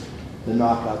agonist. The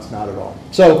knockouts, not at all.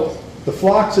 So the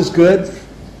flox is good,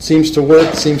 seems to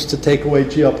work, seems to take away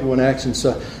GLP-1 action.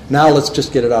 So now let's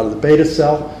just get it out of the beta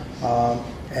cell.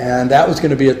 And that was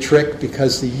going to be a trick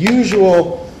because the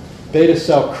usual beta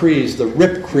cell Crees, the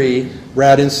RIP Cree,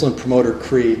 rat insulin promoter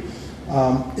Cree,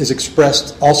 is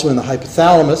expressed also in the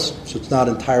hypothalamus, so it's not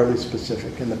entirely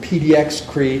specific. And the PDX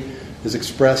Cree is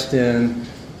expressed in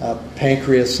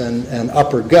pancreas and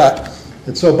upper gut.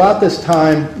 And so about this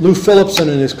time, Lou Phillipson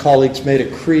and his colleagues made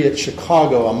a Cree at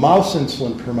Chicago, a mouse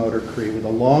insulin promoter Cree with a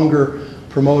longer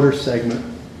promoter segment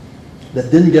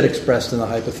that didn't get expressed in the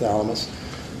hypothalamus.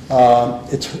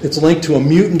 It's linked to a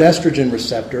mutant estrogen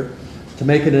receptor to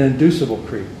make it an inducible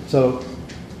Cree. So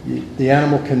the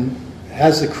animal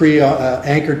has the Cree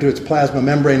anchored to its plasma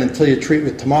membrane until you treat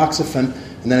with tamoxifen,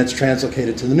 and then it's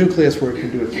translocated to the nucleus where it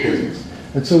can do its business.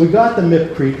 And so we got the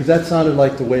MIP Cree because that sounded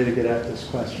like the way to get at this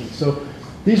question. So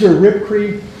these are RIP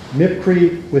Cree, MIP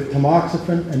Cree with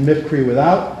tamoxifen, and MIP Cree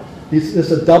without. This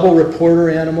is a double reporter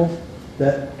animal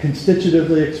that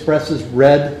constitutively expresses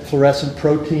red fluorescent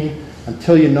protein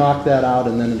until you knock that out,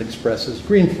 and then it expresses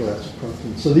green fluorescent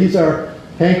protein. So these are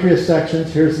pancreas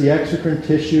sections. Here's the exocrine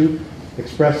tissue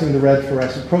expressing the red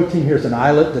fluorescent protein. Here's an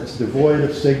islet that's devoid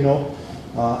of signal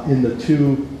in the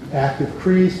 2 active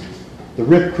Crees. The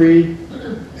RIP Cree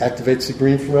activates the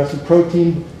green fluorescent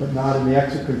protein, but not in the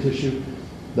exocrine tissue.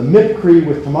 The MIP Cree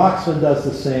with tamoxifen does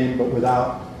the same, but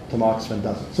without tamoxifen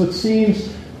doesn't. So it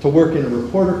seems to work in a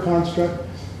reporter construct.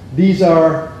 These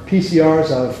are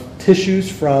PCRs of tissues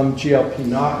from GLP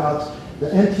knockouts. The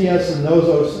NTS and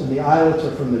nosos and the islets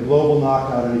are from the global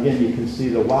knockout, and again you can see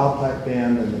the wild type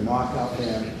band and the knockout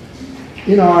band.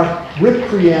 In our RIP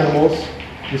Cree animals,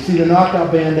 you see the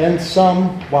knockout band and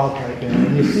some wild type band,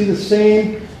 and you see the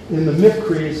same in the MIP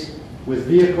Crees with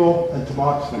vehicle and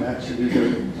tamoxifen. Actually, these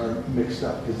are mixed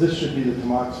up because this should be the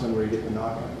tamoxifen where you get the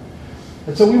knockout.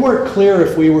 And so we weren't clear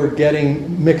if we were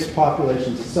getting mixed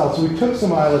populations of cells. So we took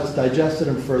some islets, digested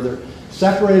them further,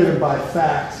 separated them by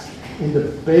FACS into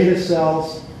beta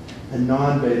cells and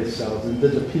non-beta cells, and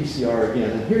did the PCR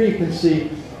again. And here you can see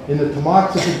in the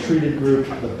tamoxifen-treated group,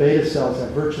 the beta cells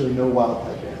have virtually no wild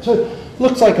type band. So it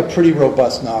looks like a pretty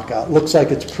robust knockout. Looks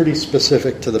like it's pretty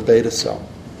specific to the beta cell.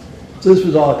 So this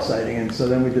was all exciting, and so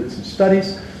then we did some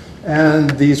studies, and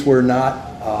these were not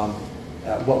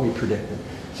what we predicted.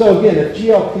 So again, if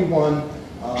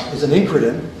GLP-1 is an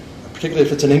incretin, particularly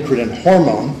if it's an incretin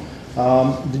hormone,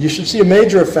 you should see a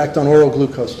major effect on oral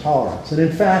glucose tolerance. And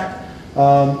in fact,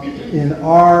 in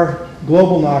our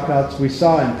global knockouts, we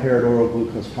saw impaired oral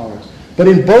glucose tolerance. But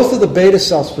in both of the beta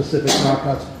cell specific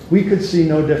knockouts, we could see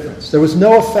no difference. There was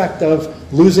no effect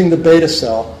of losing the beta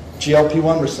cell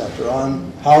GLP-1 receptor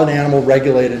on how an animal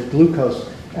regulated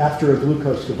glucose after a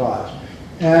glucose gavage.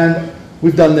 And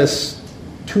we've done this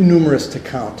too numerous to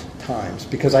count times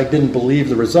because I didn't believe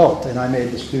the result, and I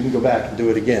made the student go back and do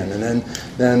it again. And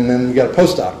then we got a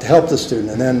postdoc to help the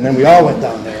student, and then we all went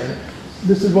down there.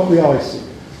 This is what we always see.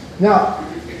 Now,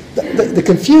 the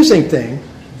confusing thing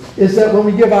is that when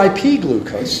we give IP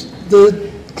glucose, the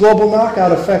global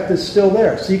knockout effect is still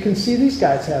there. So you can see these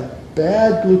guys have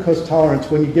bad glucose tolerance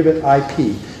when you give it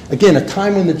IP. Again, a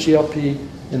time when the GLP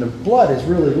in the blood is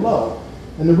really low.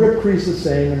 And the rip crease is the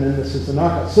same, and then this is the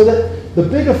knockout. So that the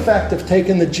big effect of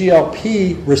taking the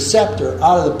GLP receptor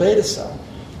out of the beta cell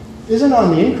isn't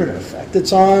on the incretin effect.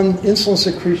 It's on insulin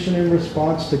secretion in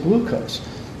response to glucose.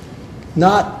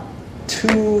 Not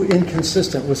too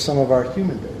inconsistent with some of our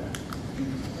human data.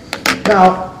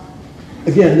 Now,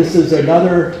 again, this is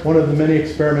another one of the many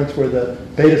experiments where the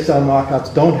beta cell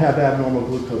knockouts don't have abnormal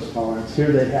glucose tolerance.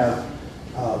 Here they have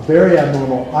very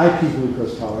abnormal IP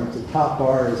glucose tolerance. The top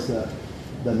bar is the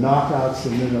knockouts,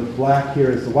 and then the black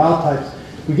here is the wild types.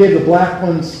 We gave the black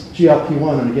ones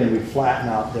GLP-1, and again, we flatten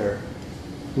out their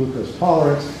glucose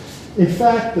tolerance. In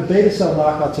fact, the beta cell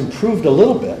knockouts improved a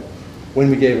little bit when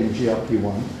we gave them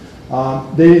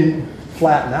GLP-1. They didn't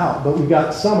flatten out, but we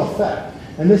got some effect.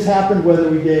 And this happened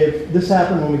when we gave the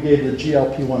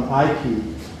GLP-1 IP,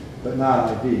 but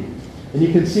not IV. And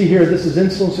you can see here, this is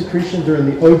insulin secretion during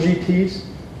the OGTs.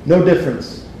 No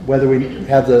difference whether we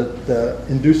have the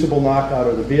inducible knockout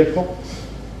or the vehicle.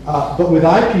 But with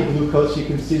IP glucose, you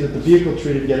can see that the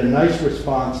vehicle-treated get a nice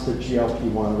response to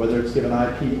GLP-1, whether it's given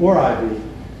IP or IV,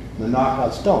 and the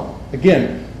knockouts don't.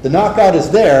 Again, the knockout is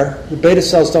there. The beta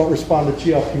cells don't respond to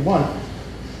GLP-1.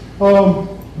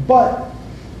 But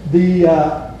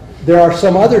there are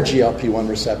some other GLP-1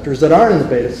 receptors that aren't in the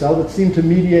beta cell that seem to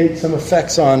mediate some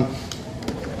effects on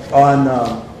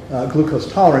glucose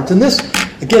tolerance. And this,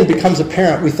 again, becomes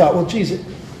apparent. We thought, well, geez,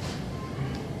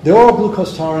 the oral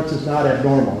glucose tolerance is not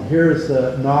abnormal. Here's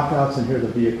the knockouts and here are the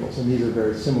vehicles, and these are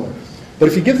very similar. But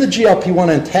if you give the GLP-1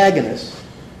 antagonist,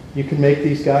 you can make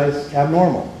these guys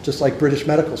abnormal, just like British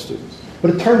medical students. But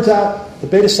it turns out the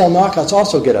beta cell knockouts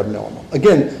also get abnormal,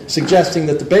 again, suggesting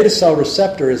that the beta cell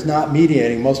receptor is not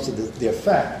mediating most of the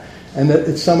effect, and that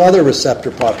it's some other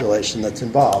receptor population that's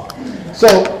involved.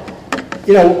 So,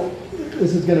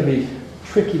 this is going to be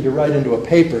tricky to write into a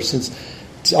paper, since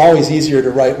it's always easier to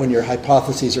write when your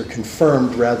hypotheses are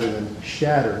confirmed rather than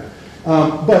shattered.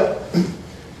 But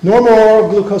normal oral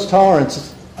glucose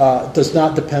tolerance does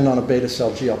not depend on a beta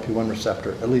cell GLP-1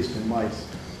 receptor, at least in mice.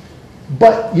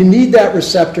 But you need that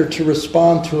receptor to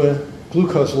respond to a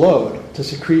glucose load, to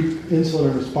secrete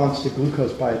insulin in response to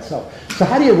glucose by itself. So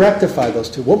how do you rectify those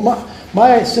two? Well,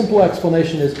 my simple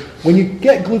explanation is when you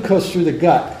get glucose through the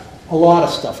gut, a lot of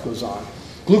stuff goes on.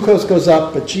 Glucose goes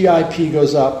up, but GIP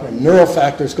goes up, and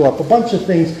neurofactors go up, a bunch of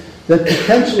things that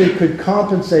potentially could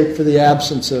compensate for the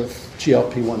absence of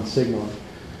GLP-1 signaling.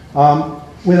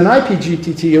 With an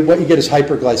IPGTT, what you get is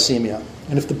hyperglycemia.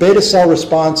 And if the beta cell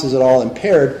response is at all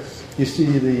impaired, you see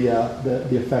the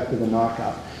effect of the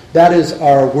knockout. That is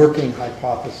our working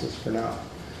hypothesis for now.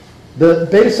 The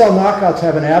beta cell knockouts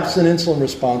have an absent insulin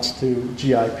response to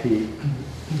GIP,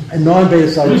 and non-beta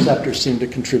cell receptors seem to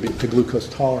contribute to glucose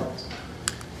tolerance.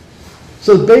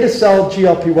 So the beta cell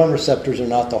GLP-1 receptors are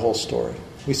not the whole story.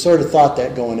 We sort of thought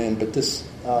that going in, but this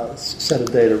set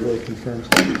of data really confirms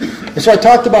it. And so I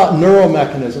talked about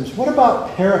neuromechanisms. What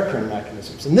about paracrine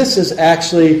mechanisms? And this is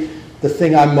actually the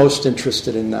thing I'm most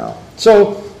interested in now.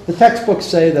 So the textbooks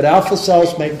say that alpha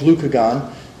cells make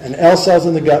glucagon, and L cells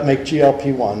in the gut make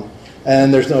GLP-1,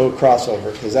 and there's no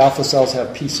crossover, because alpha cells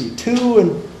have PC2,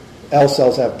 and L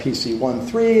cells have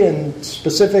PC1-3, and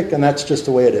specific, and that's just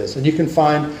the way it is. And you can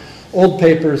find old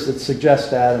papers that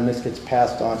suggest that, and this gets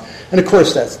passed on. And of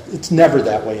course, it's never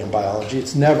that way in biology.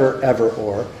 It's never, ever,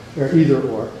 or either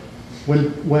or.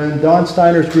 When Don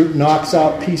Steiner's group knocks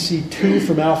out PC2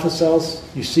 from alpha cells,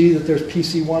 you see that there's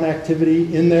PC1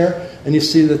 activity in there, and you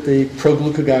see that the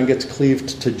proglucagon gets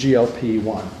cleaved to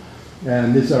GLP-1.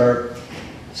 And these are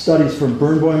studies from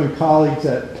Birnbaum and colleagues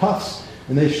at Tufts,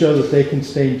 and they show that they can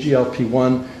stain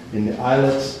GLP-1 in the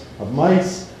islets of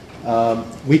mice.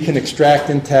 We can extract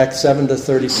intact 7 to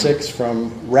 36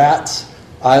 from rats'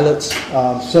 islets,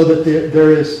 so that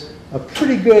there is a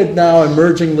pretty good now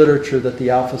emerging literature that the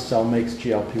alpha cell makes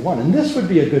GLP-1. And this would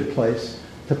be a good place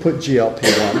to put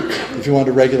GLP-1 if you want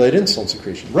to regulate insulin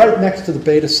secretion, right next to the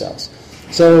beta cells.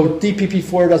 So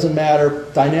DPP-4 doesn't matter,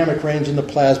 dynamic range in the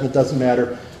plasma doesn't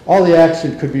matter. All the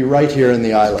action could be right here in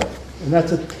the islet. And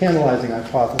that's a tantalizing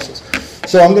hypothesis.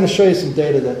 So I'm going to show you some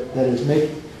data that is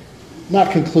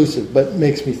not conclusive, but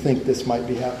makes me think this might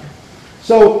be happening.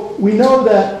 So we know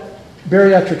that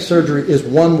bariatric surgery is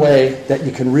one way that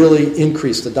you can really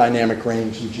increase the dynamic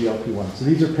range in GLP-1. So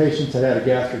these are patients that had a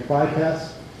gastric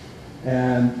bypass,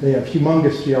 and they have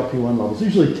humongous GLP-1 levels,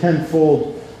 usually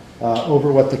 10-fold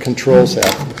over what the controls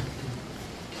have.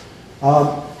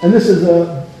 And this is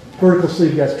a vertical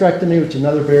sleeve gastrectomy, which is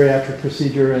another bariatric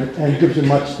procedure, and gives you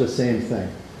much the same thing.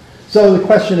 So the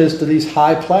question is, do these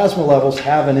high plasma levels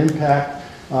have an impact?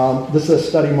 This is a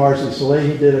study Marcy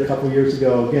Soleil did a couple years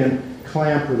ago. Again,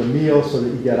 clamp with a meal so that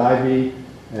you get IV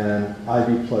and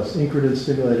IV plus Incretin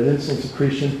stimulated insulin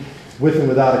secretion with and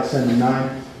without extended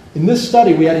 9. In this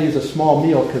study, we had to use a small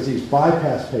meal because these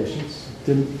bypass patients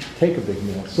didn't take a big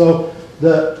meal. So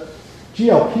the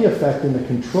GLP effect in the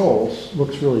controls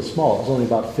looks really small. It was only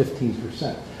about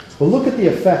 15%. But look at the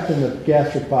effect in the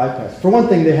gastric bypass. For one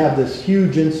thing, they have this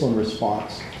huge insulin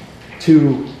response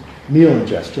to meal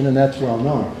ingestion, and that's well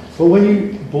known. But when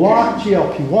you block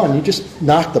GLP-1, you just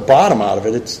knock the bottom out of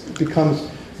it. It becomes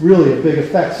really a big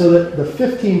effect. So that the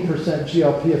 15%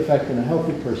 GLP effect in a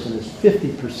healthy person is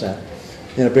 50%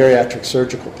 in a bariatric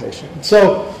surgical patient.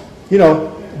 So,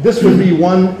 this would be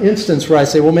one instance where I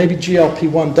say, well, maybe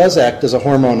GLP-1 does act as a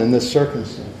hormone in this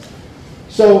circumstance.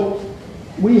 So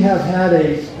we have had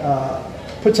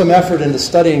put some effort into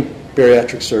studying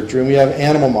bariatric surgery, and we have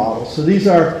animal models. So these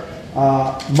are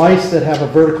mice that have a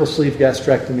vertical sleeve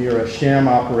gastrectomy or a sham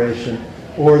operation,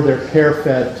 or they're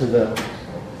pair-fed to the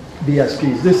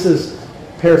VSGs. This is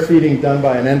pair feeding done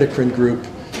by an endocrine group,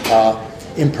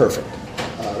 imperfect.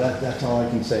 That's all I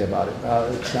can say about it.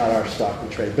 It's not our stock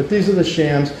and trade. But these are the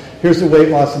shams. Here's the weight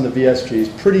loss in the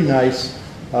VSGs. Pretty nice.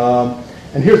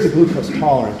 And here's the glucose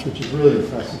tolerance, which is really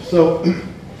impressive. So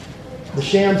the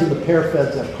shams and the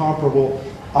pair-feds have comparable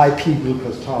IP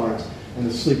glucose tolerance, and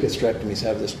the sleeve gastrectomies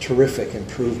have this terrific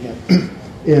improvement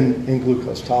in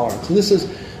glucose tolerance. And this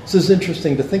is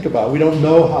interesting to think about. We don't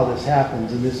know how this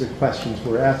happens, and these are questions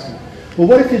we're asking. Well,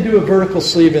 what if you do a vertical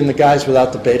sleeve in the guys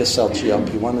without the beta cell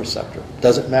GLP-1 receptor?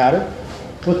 Does it matter?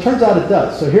 Well, it turns out it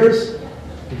does. So here's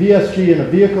VSG in a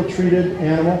vehicle-treated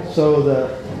animal, so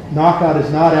the knockout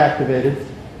is not activated.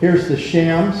 Here's the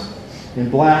shams in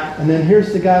black, and then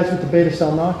here's the guys with the beta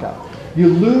cell knockout. You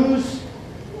lose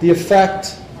the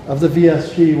effect of the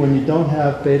VSG when you don't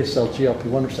have beta cell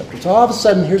GLP-1 receptor. So all of a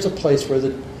sudden, here's a place where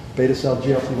the beta cell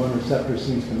GLP-1 receptor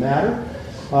seems to matter.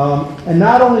 And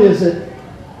not only is it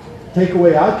take away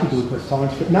IP glucose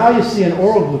tolerance, but now you see an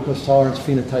oral glucose tolerance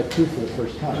phenotype 2 for the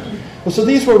first time. Well, so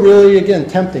these were really, again,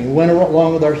 tempting. We went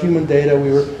along with our human data.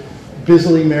 We were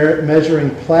busily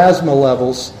measuring plasma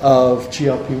levels of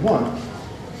GLP-1.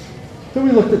 Then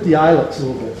we looked at the islets a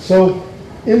little bit. So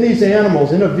in these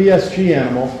animals, in a VSG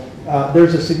animal,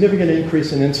 there's a significant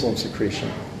increase in insulin secretion.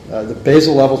 The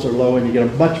basal levels are low, and you get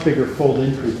a much bigger fold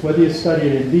increase, whether you study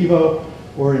it in vivo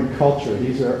or in culture.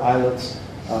 These are islets.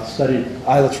 Studied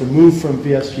islets removed from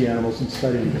VSG animals and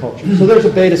studied in culture. So there's a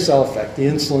beta cell effect. The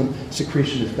insulin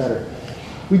secretion is better.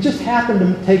 We just happened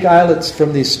to take islets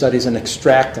from these studies and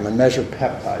extract them and measure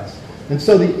peptides. And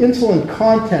so the insulin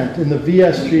content in the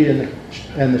VSG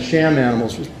and the sham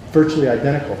animals was virtually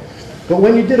identical. But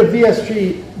when you did a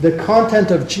VSG, the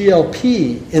content of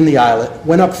GLP in the islet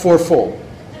went up fourfold.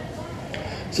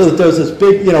 So that there was this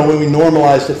big, when we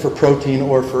normalized it for protein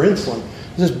or for insulin,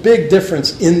 there's this big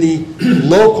difference in the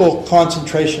local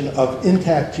concentration of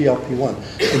intact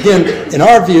GLP-1. Again, in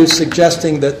our view,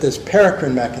 suggesting that this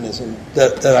paracrine mechanism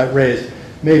that I raised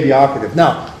may be operative.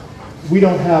 Now, we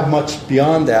don't have much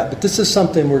beyond that, but this is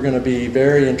something we're going to be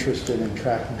very interested in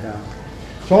tracking down.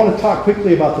 So I want to talk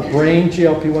quickly about the brain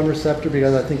GLP-1 receptor,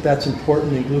 because I think that's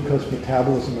important in glucose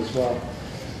metabolism as well.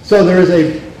 So there is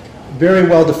a very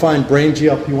well-defined brain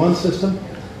GLP-1 system.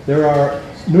 There are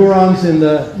neurons in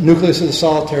the nucleus of the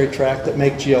solitary tract that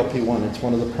make GLP-1. It's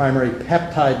one of the primary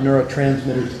peptide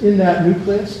neurotransmitters in that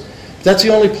nucleus. That's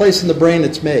the only place in the brain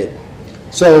it's made.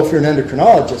 So if you're an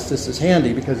endocrinologist, this is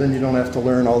handy, because then you don't have to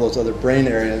learn all those other brain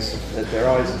areas that they're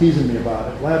always teasing me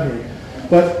about at lab meeting.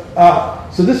 But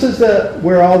so this is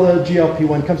where all the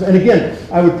GLP-1 comes. And again,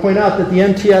 I would point out that the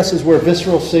NTS is where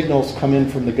visceral signals come in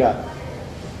from the gut.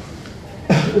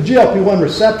 The GLP-1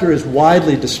 receptor is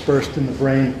widely dispersed in the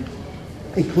brain,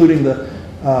 including the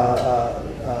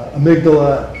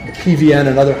amygdala, the PVN,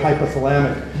 and other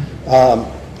hypothalamic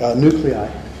nuclei.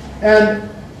 And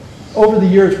over the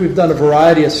years, we've done a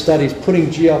variety of studies putting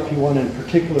GLP-1 in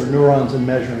particular neurons and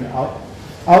measuring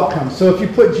outcomes. So if you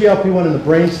put GLP-1 in the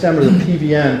brainstem or the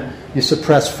PVN, you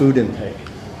suppress food intake.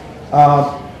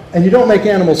 And you don't make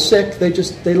animals sick.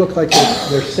 They look like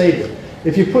they're sated.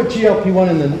 If you put GLP-1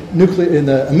 in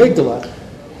the amygdala,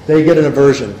 they get an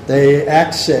aversion. They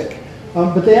act sick.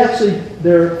 But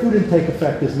their food intake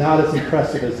effect is not as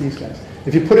impressive as these guys.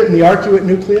 If you put it in the arcuate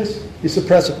nucleus, you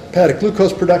suppress hepatic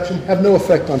glucose production, have no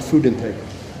effect on food intake.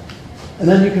 And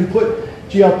then you can put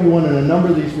GLP-1 in a number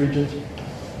of these regions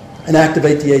and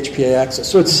activate the HPA axis.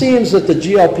 So it seems that the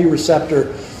GLP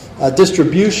receptor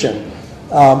distribution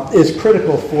is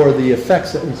critical for the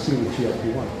effects that we see with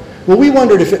GLP-1. Well, we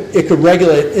wondered if it could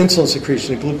regulate insulin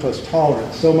secretion and glucose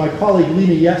tolerance. So my colleague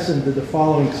Lena Yessen did the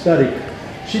following study.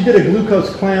 She did a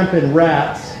glucose clamp in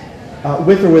rats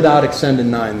with or without Exendin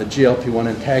 9, the GLP-1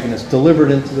 antagonist, delivered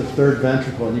into the third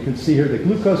ventricle. And you can see here the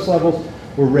glucose levels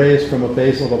were raised from a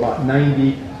basal of about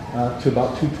 90 to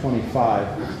about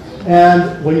 225.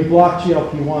 And when you block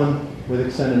GLP-1 with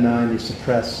Exendin 9, you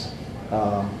suppress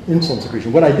insulin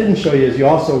secretion. What I didn't show you is you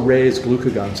also raise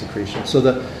glucagon secretion. So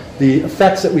the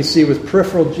effects that we see with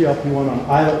peripheral GLP-1 on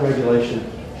islet regulation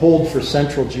hold for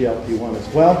central GLP-1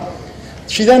 as well.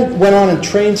 She then went on and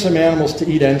trained some animals to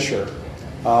eat Ensure,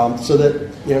 so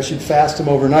that she'd fast them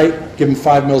overnight, give them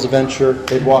 5 mils of Ensure,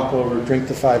 they'd walk over, drink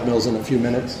the 5 mils in a few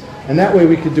minutes, and that way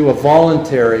we could do a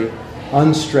voluntary,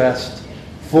 unstressed,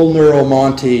 full neural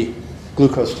Monty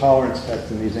glucose tolerance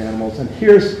test in these animals. And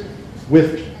here's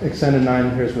with Exendin 9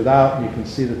 and here's without. You can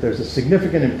see that there's a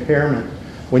significant impairment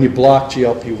when you block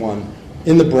GLP-1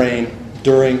 in the brain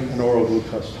during an oral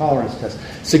glucose tolerance test,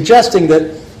 suggesting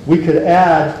that we could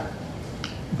add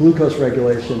glucose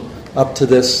regulation up to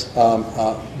this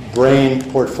brain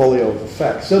portfolio of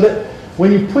effects. So that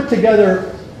when you put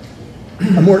together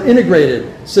a more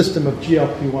integrated system of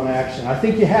GLP-1 action, I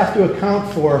think you have to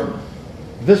account for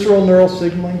visceral neural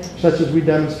signaling, such as we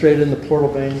demonstrated in the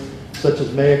portal vein, such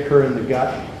as may occur in the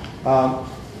gut.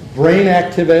 Brain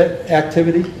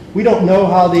activity. We don't know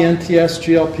how the NTS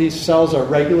GLP cells are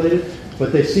regulated,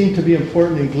 but they seem to be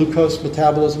important in glucose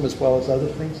metabolism as well as other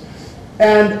things.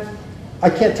 And I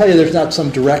can't tell you there's not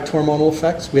some direct hormonal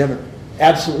effects. We haven't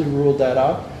absolutely ruled that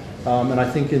out. And I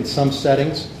think in some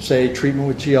settings, say treatment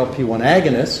with GLP-1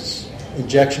 agonists,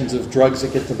 injections of drugs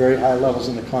that get to very high levels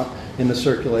in the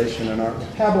circulation and aren't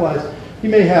metabolized, you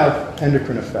may have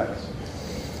endocrine effects.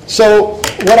 So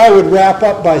what I would wrap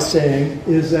up by saying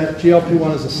is that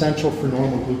GLP-1 is essential for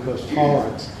normal glucose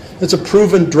tolerance. It's a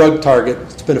proven drug target.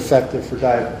 It's been effective for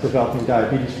developing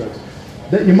diabetes drugs.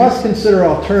 That you must consider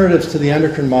alternatives to the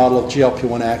endocrine model of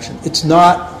GLP-1 action. It's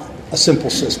not a simple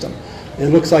system. It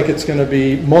looks like it's going to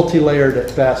be multi-layered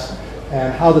at best,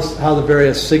 and how the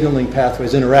various signaling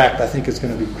pathways interact, I think, is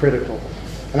going to be critical.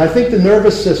 And I think the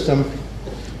nervous system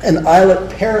and islet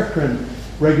paracrine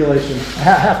regulation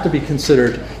have to be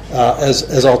considered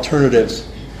as alternatives.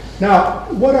 Now,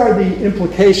 what are the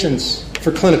implications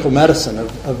for clinical medicine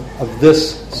of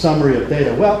this summary of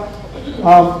data? Well,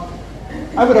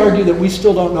 I would argue that we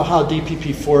still don't know how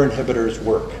DPP-4 inhibitors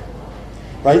work.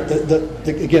 Right?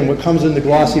 Again, what comes in the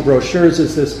glossy brochures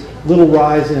is this little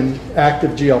rise in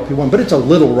active GLP-1, but it's a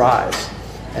little rise,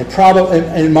 and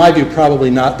in my view, probably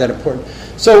not that important.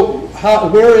 So,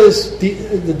 where is the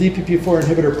DPP-4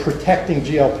 inhibitor protecting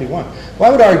GLP-1? Well, I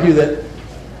would argue that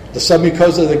the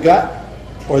submucosa of the gut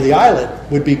or the islet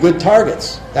would be good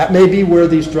targets. That may be where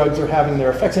these drugs are having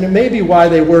their effects, and it may be why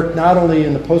they work not only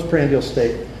in the postprandial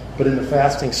state, but in the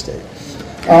fasting state.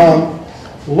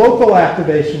 Local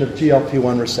activation of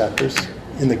GLP-1 receptors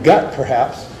in the gut,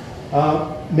 perhaps,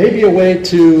 may be a way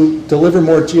to deliver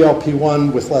more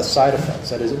GLP-1 with less side effects.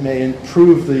 That is, it may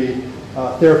improve the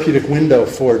therapeutic window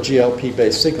for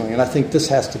GLP-based signaling, and I think this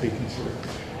has to be considered.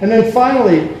 And then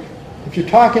finally, if you're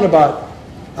talking about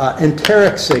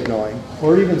enteric signaling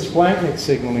or even splanchnic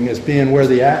signaling as being where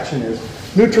the action is,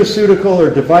 nutraceutical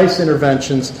or device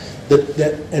interventions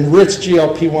that enrich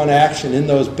GLP-1 action in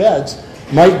those beds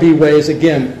might be ways,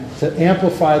 again, to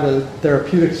amplify the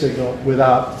therapeutic signal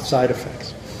without side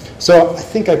effects. So I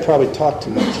think I probably talked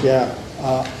too much. Yeah.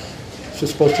 It's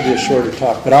just supposed to be a shorter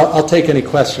talk, but I'll take any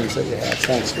questions that you have.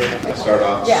 Thanks very much. I'll start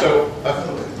off. Yeah. So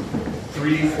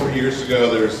 3-4 years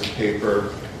ago, there was a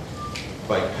paper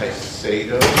by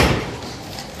Caicedo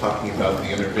talking about the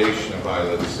innervation of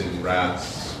islets in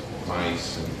rats,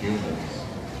 mice, and humans.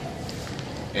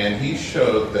 And he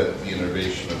showed that the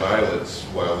innervation of islets,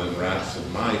 while in rats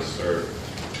and mice,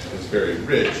 is very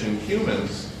rich. In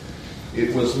humans,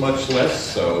 it was much less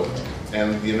so,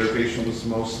 and the innervation was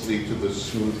mostly to the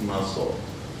smooth muscle,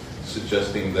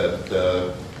 suggesting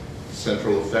that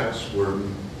central effects were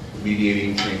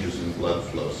mediating changes in blood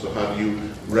flow. So how do you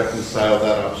reconcile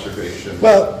that observation?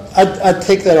 Well, I'd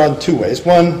take that on two ways.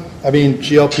 One, I mean,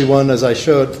 GLP-1, as I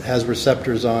showed, has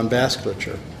receptors on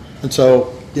vasculature. And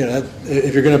so,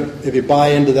 if you buy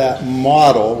into that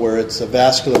model where it's a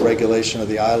vascular regulation of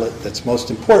the islet that's most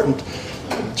important,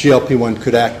 GLP-1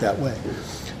 could act that way.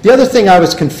 The other thing I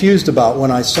was confused about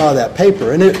when I saw that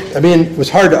paper, and it was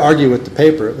hard to argue with the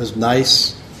paper. It was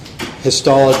nice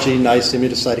histology, nice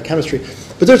immunocytochemistry,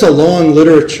 but there's a long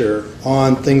literature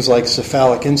on things like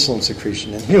cephalic insulin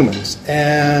secretion in humans.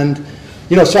 And,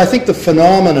 so I think the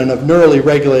phenomenon of neurally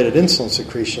regulated insulin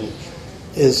secretion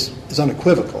is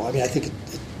unequivocal. I mean, I think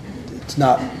it's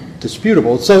not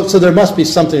disputable. So there must be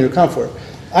something to account for it.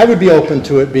 I would be open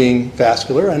to it being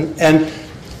vascular, and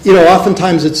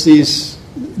oftentimes it's these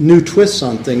new twists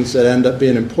on things that end up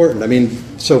being important. I mean,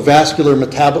 so vascular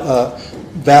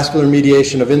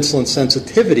mediation of insulin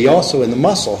sensitivity also in the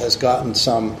muscle has gotten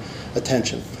some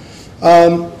attention.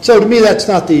 So to me, that's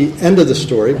not the end of the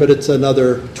story, but it's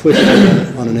another twist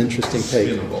on an interesting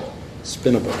take.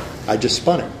 Spinnable. I just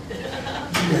spun it.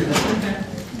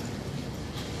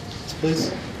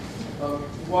 Please.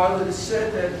 While it is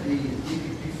said that the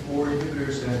DPP-4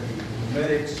 inhibitors and the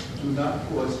mimetics do not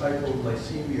cause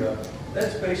hypoglycemia,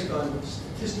 that's based on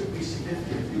statistically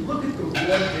significant. If you look at the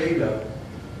raw data,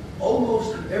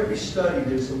 almost in every study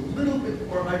there's a little bit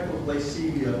more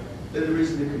hypoglycemia than there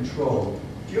is in the control.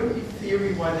 Do you have any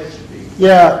theory why that should be?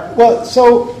 Yeah, well,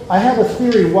 so I have a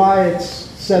theory why it's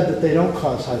said that they don't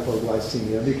cause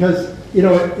hypoglycemia, because,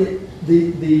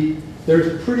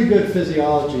 there's pretty good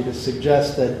physiology to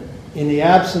suggest that in the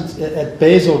absence, at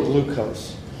basal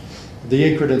glucose, the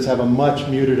incretins have a much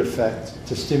muted effect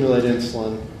to stimulate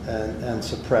insulin and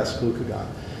suppress glucagon.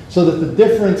 So that the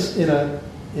difference in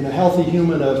a healthy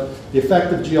human of the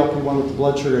effect of GLP-1 with the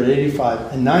blood sugar at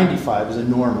 85 and 95 is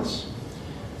enormous.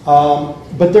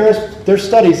 But there's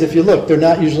studies, if you look,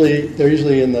 they're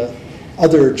usually in the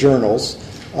other journals,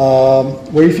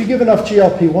 where if you give enough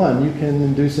GLP-1, you can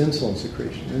induce insulin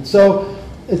secretion. And so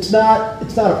it's not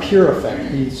a pure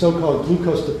effect. The so-called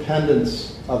glucose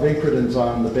dependence of incretins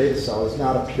on the beta cell is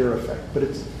not a pure effect, but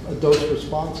it's a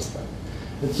dose-response effect.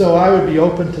 And so I would be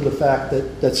open to the fact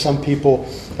that some people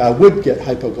would get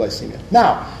hypoglycemia.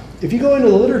 Now, if you go into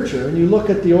the literature and you look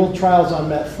at the old trials on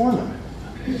metformin,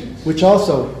 which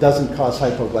also doesn't cause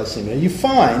hypoglycemia, you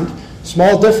find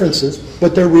small differences,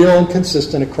 but they're real and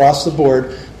consistent across the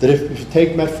board, that if you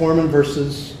take metformin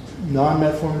versus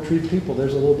non-metformin treated people,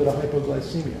 there's a little bit of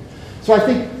hypoglycemia. So I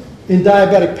think in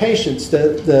diabetic patients,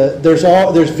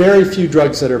 there's very few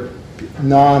drugs that are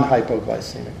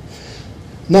non-hypoglycemic.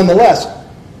 Nonetheless,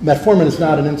 metformin is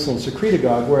not an insulin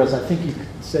secretagogue, whereas I think you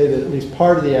could say that at least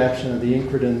part of the action of the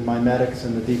incretin mimetics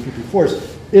and the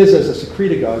DPP-4s is as a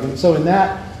secretagogue. And so in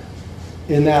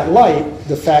that light,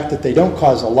 the fact that they don't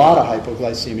cause a lot of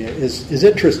hypoglycemia is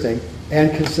interesting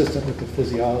and consistent with the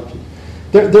physiology.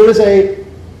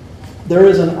 There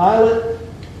is an islet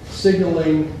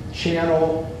signaling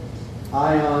channel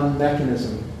ion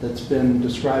mechanism that's been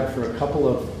described in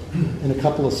a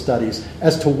couple of studies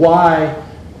as to why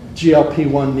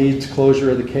GLP-1 needs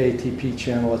closure of the KATP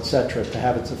channel, etc., to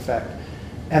have its effect.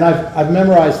 And I've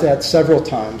memorized that several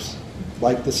times,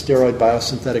 like the steroid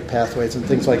biosynthetic pathways and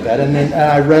things like that, and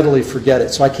I readily forget it.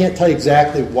 So I can't tell you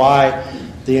exactly why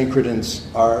the incretins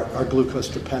are glucose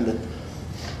dependent.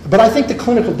 But I think the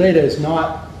clinical data is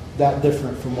not that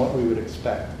different from what we would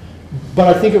expect. But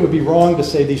I think it would be wrong to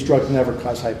say these drugs never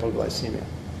cause hypoglycemia,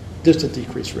 just a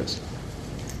decreased risk.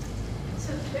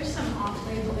 So there's some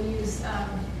off-label use, some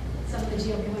of the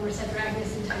GLP-1 receptor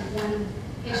agonists in type 1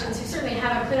 patients who certainly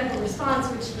have a clinical response,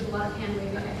 which with a lot of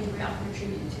hand-waving, I think we often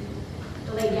attribute to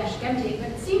delayed gastric emptying,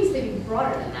 but it seems to be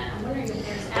broader than that. I'm wondering if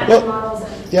there's animal models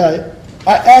and... Yeah,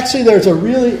 actually there's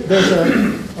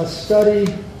a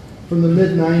study from the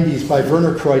mid-90s by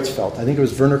Werner Creutzfeldt. I think it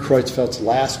was Werner Creutzfeldt's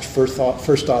last first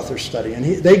author study. And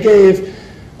they gave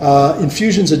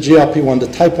infusions of GLP-1 to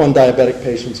type 1 diabetic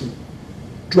patients and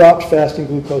dropped fasting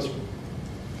glucose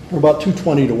from about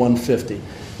 220 to 150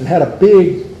 and had a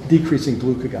big decrease in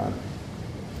glucagon.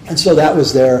 And so that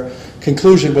was their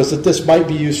conclusion, was that this might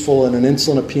be useful in an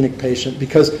insulinopenic patient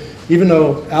because even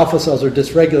though alpha cells are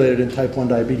dysregulated in type 1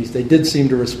 diabetes, they did seem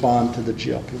to respond to the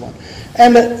GLP-1.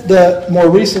 And the more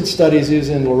recent studies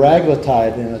using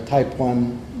liraglutide in a type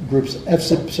 1 groups have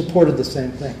supported the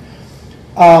same thing.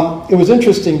 It was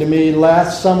interesting to me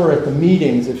last summer at the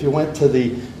meetings, if you went to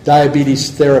the diabetes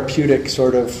therapeutic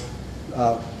sort of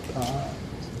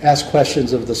ask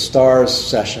questions of the STARS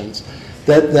sessions,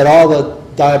 that all the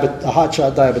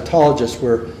hotshot diabetologists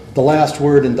were, the last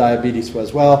word in diabetes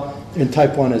was, well, in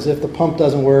type 1 is if the pump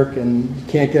doesn't work and you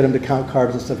can't get them to count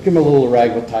carbs and stuff, give them a little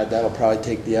liraglutide, that'll probably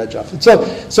take the edge off. And so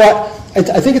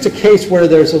I think it's a case where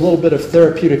there's a little bit of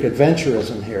therapeutic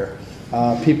adventurism here.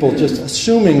 People just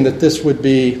assuming that this would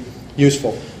be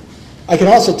useful. I can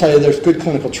also tell you there's good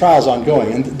clinical trials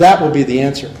ongoing, and that will be the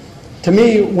answer. To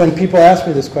me, when people ask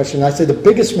me this question, I say the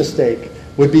biggest mistake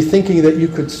would be thinking that you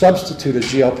could substitute a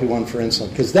GLP-1 for insulin,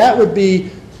 because that would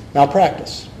be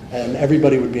malpractice, and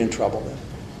everybody would be in trouble then.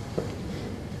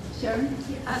 Sharon?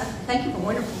 Thank you for a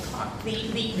wonderful talk.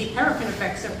 The paracrine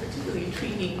effects are particularly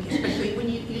intriguing, especially when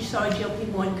you saw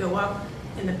GLP-1 go up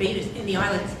in the betas, in the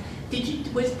islets.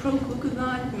 Was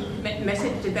pro-glucagon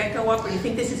message, did that go up, or do you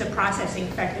think this is a processing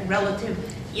effect and relative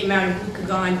the amount of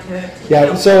glucagon to Yeah,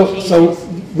 help so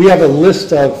changes. we have a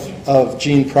list of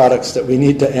gene products that we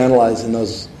need to analyze in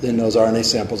those RNA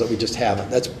samples that we just haven't.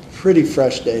 That's pretty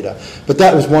fresh data. But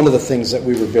that was one of the things that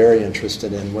we were very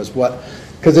interested in, was what,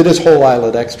 because it is whole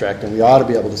islet extract, and we ought to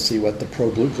be able to see what the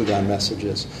pro-glucagon message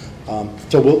is.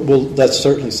 So that's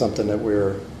certainly something that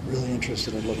we're really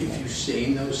interested in looking If at. you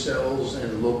stain those cells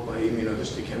and look by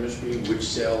immunohistochemistry, which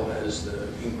cell has the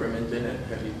increment in it?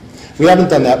 We haven't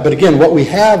done that, but again, what we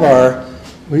have are,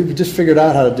 we just figured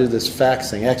out how to do this fax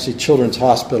thing. Actually, Children's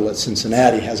Hospital at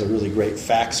Cincinnati has a really great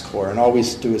fax core, and all we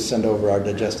do is send over our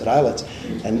digested islets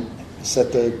and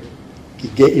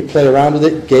you play around with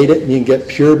it, gate it, and you can get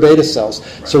pure beta cells.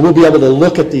 Right. So we'll be able to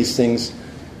look at these things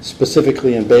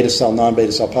specifically in beta cell,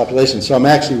 non-beta cell populations. So I'm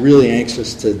actually really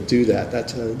anxious to do that.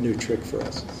 That's a new trick for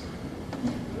us.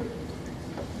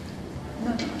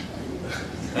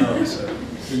 So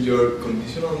in your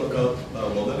conditional knockout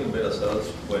model in beta cells,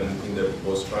 when in the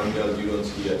postprandial you don't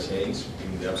see a change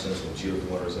in the absence of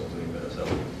GLP-1 receptor in beta cell,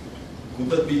 could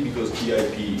that be because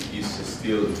GIP is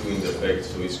still doing the effect,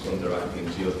 so it's counteracting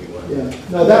GLP-1? Yeah.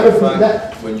 No, that would be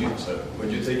that. When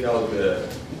you take out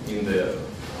in the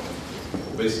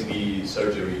obesity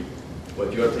surgery,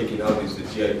 what you are taking out is the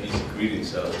GIP secreting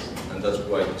cells, and that's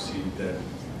why you see the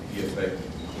effect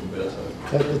in beta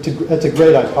cells. That's a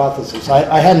great hypothesis.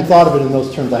 I hadn't thought of it in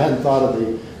those terms. I hadn't thought of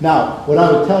the... Now, what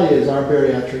I would tell you is our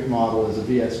bariatric model is a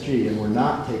VSG, and we're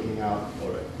not taking out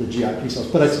the GIP cells.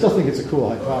 But I still think it's a cool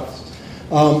hypothesis.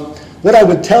 What I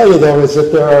would tell you, though, is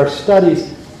that there are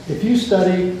studies... If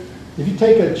you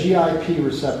take a GIP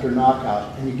receptor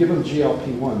knockout and you give them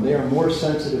GLP-1, they are more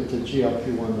sensitive to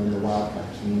GLP-1 than the wild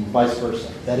types, and vice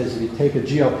versa. That is, if you take a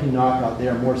GLP knockout, they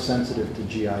are more sensitive to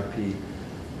GIP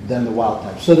than the wild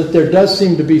type. So that there does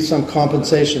seem to be some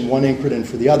compensation, one incretin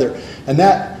for the other. And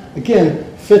that, again,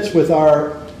 fits with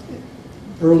our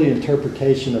early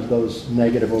interpretation of those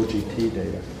negative OGT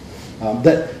data.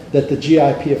 That the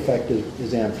GIP effect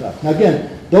is amped up. Now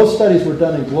again, those studies were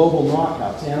done in global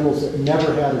knockouts, animals that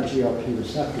never had a GLP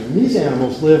receptor. And these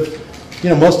animals lived,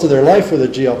 most of their life with a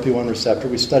GLP-1 receptor.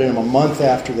 We studied them a month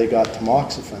after they got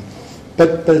tamoxifen.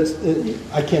 But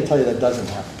I can't tell you that doesn't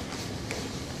happen.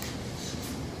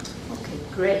 Okay,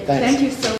 great. Thanks. Thank you so much.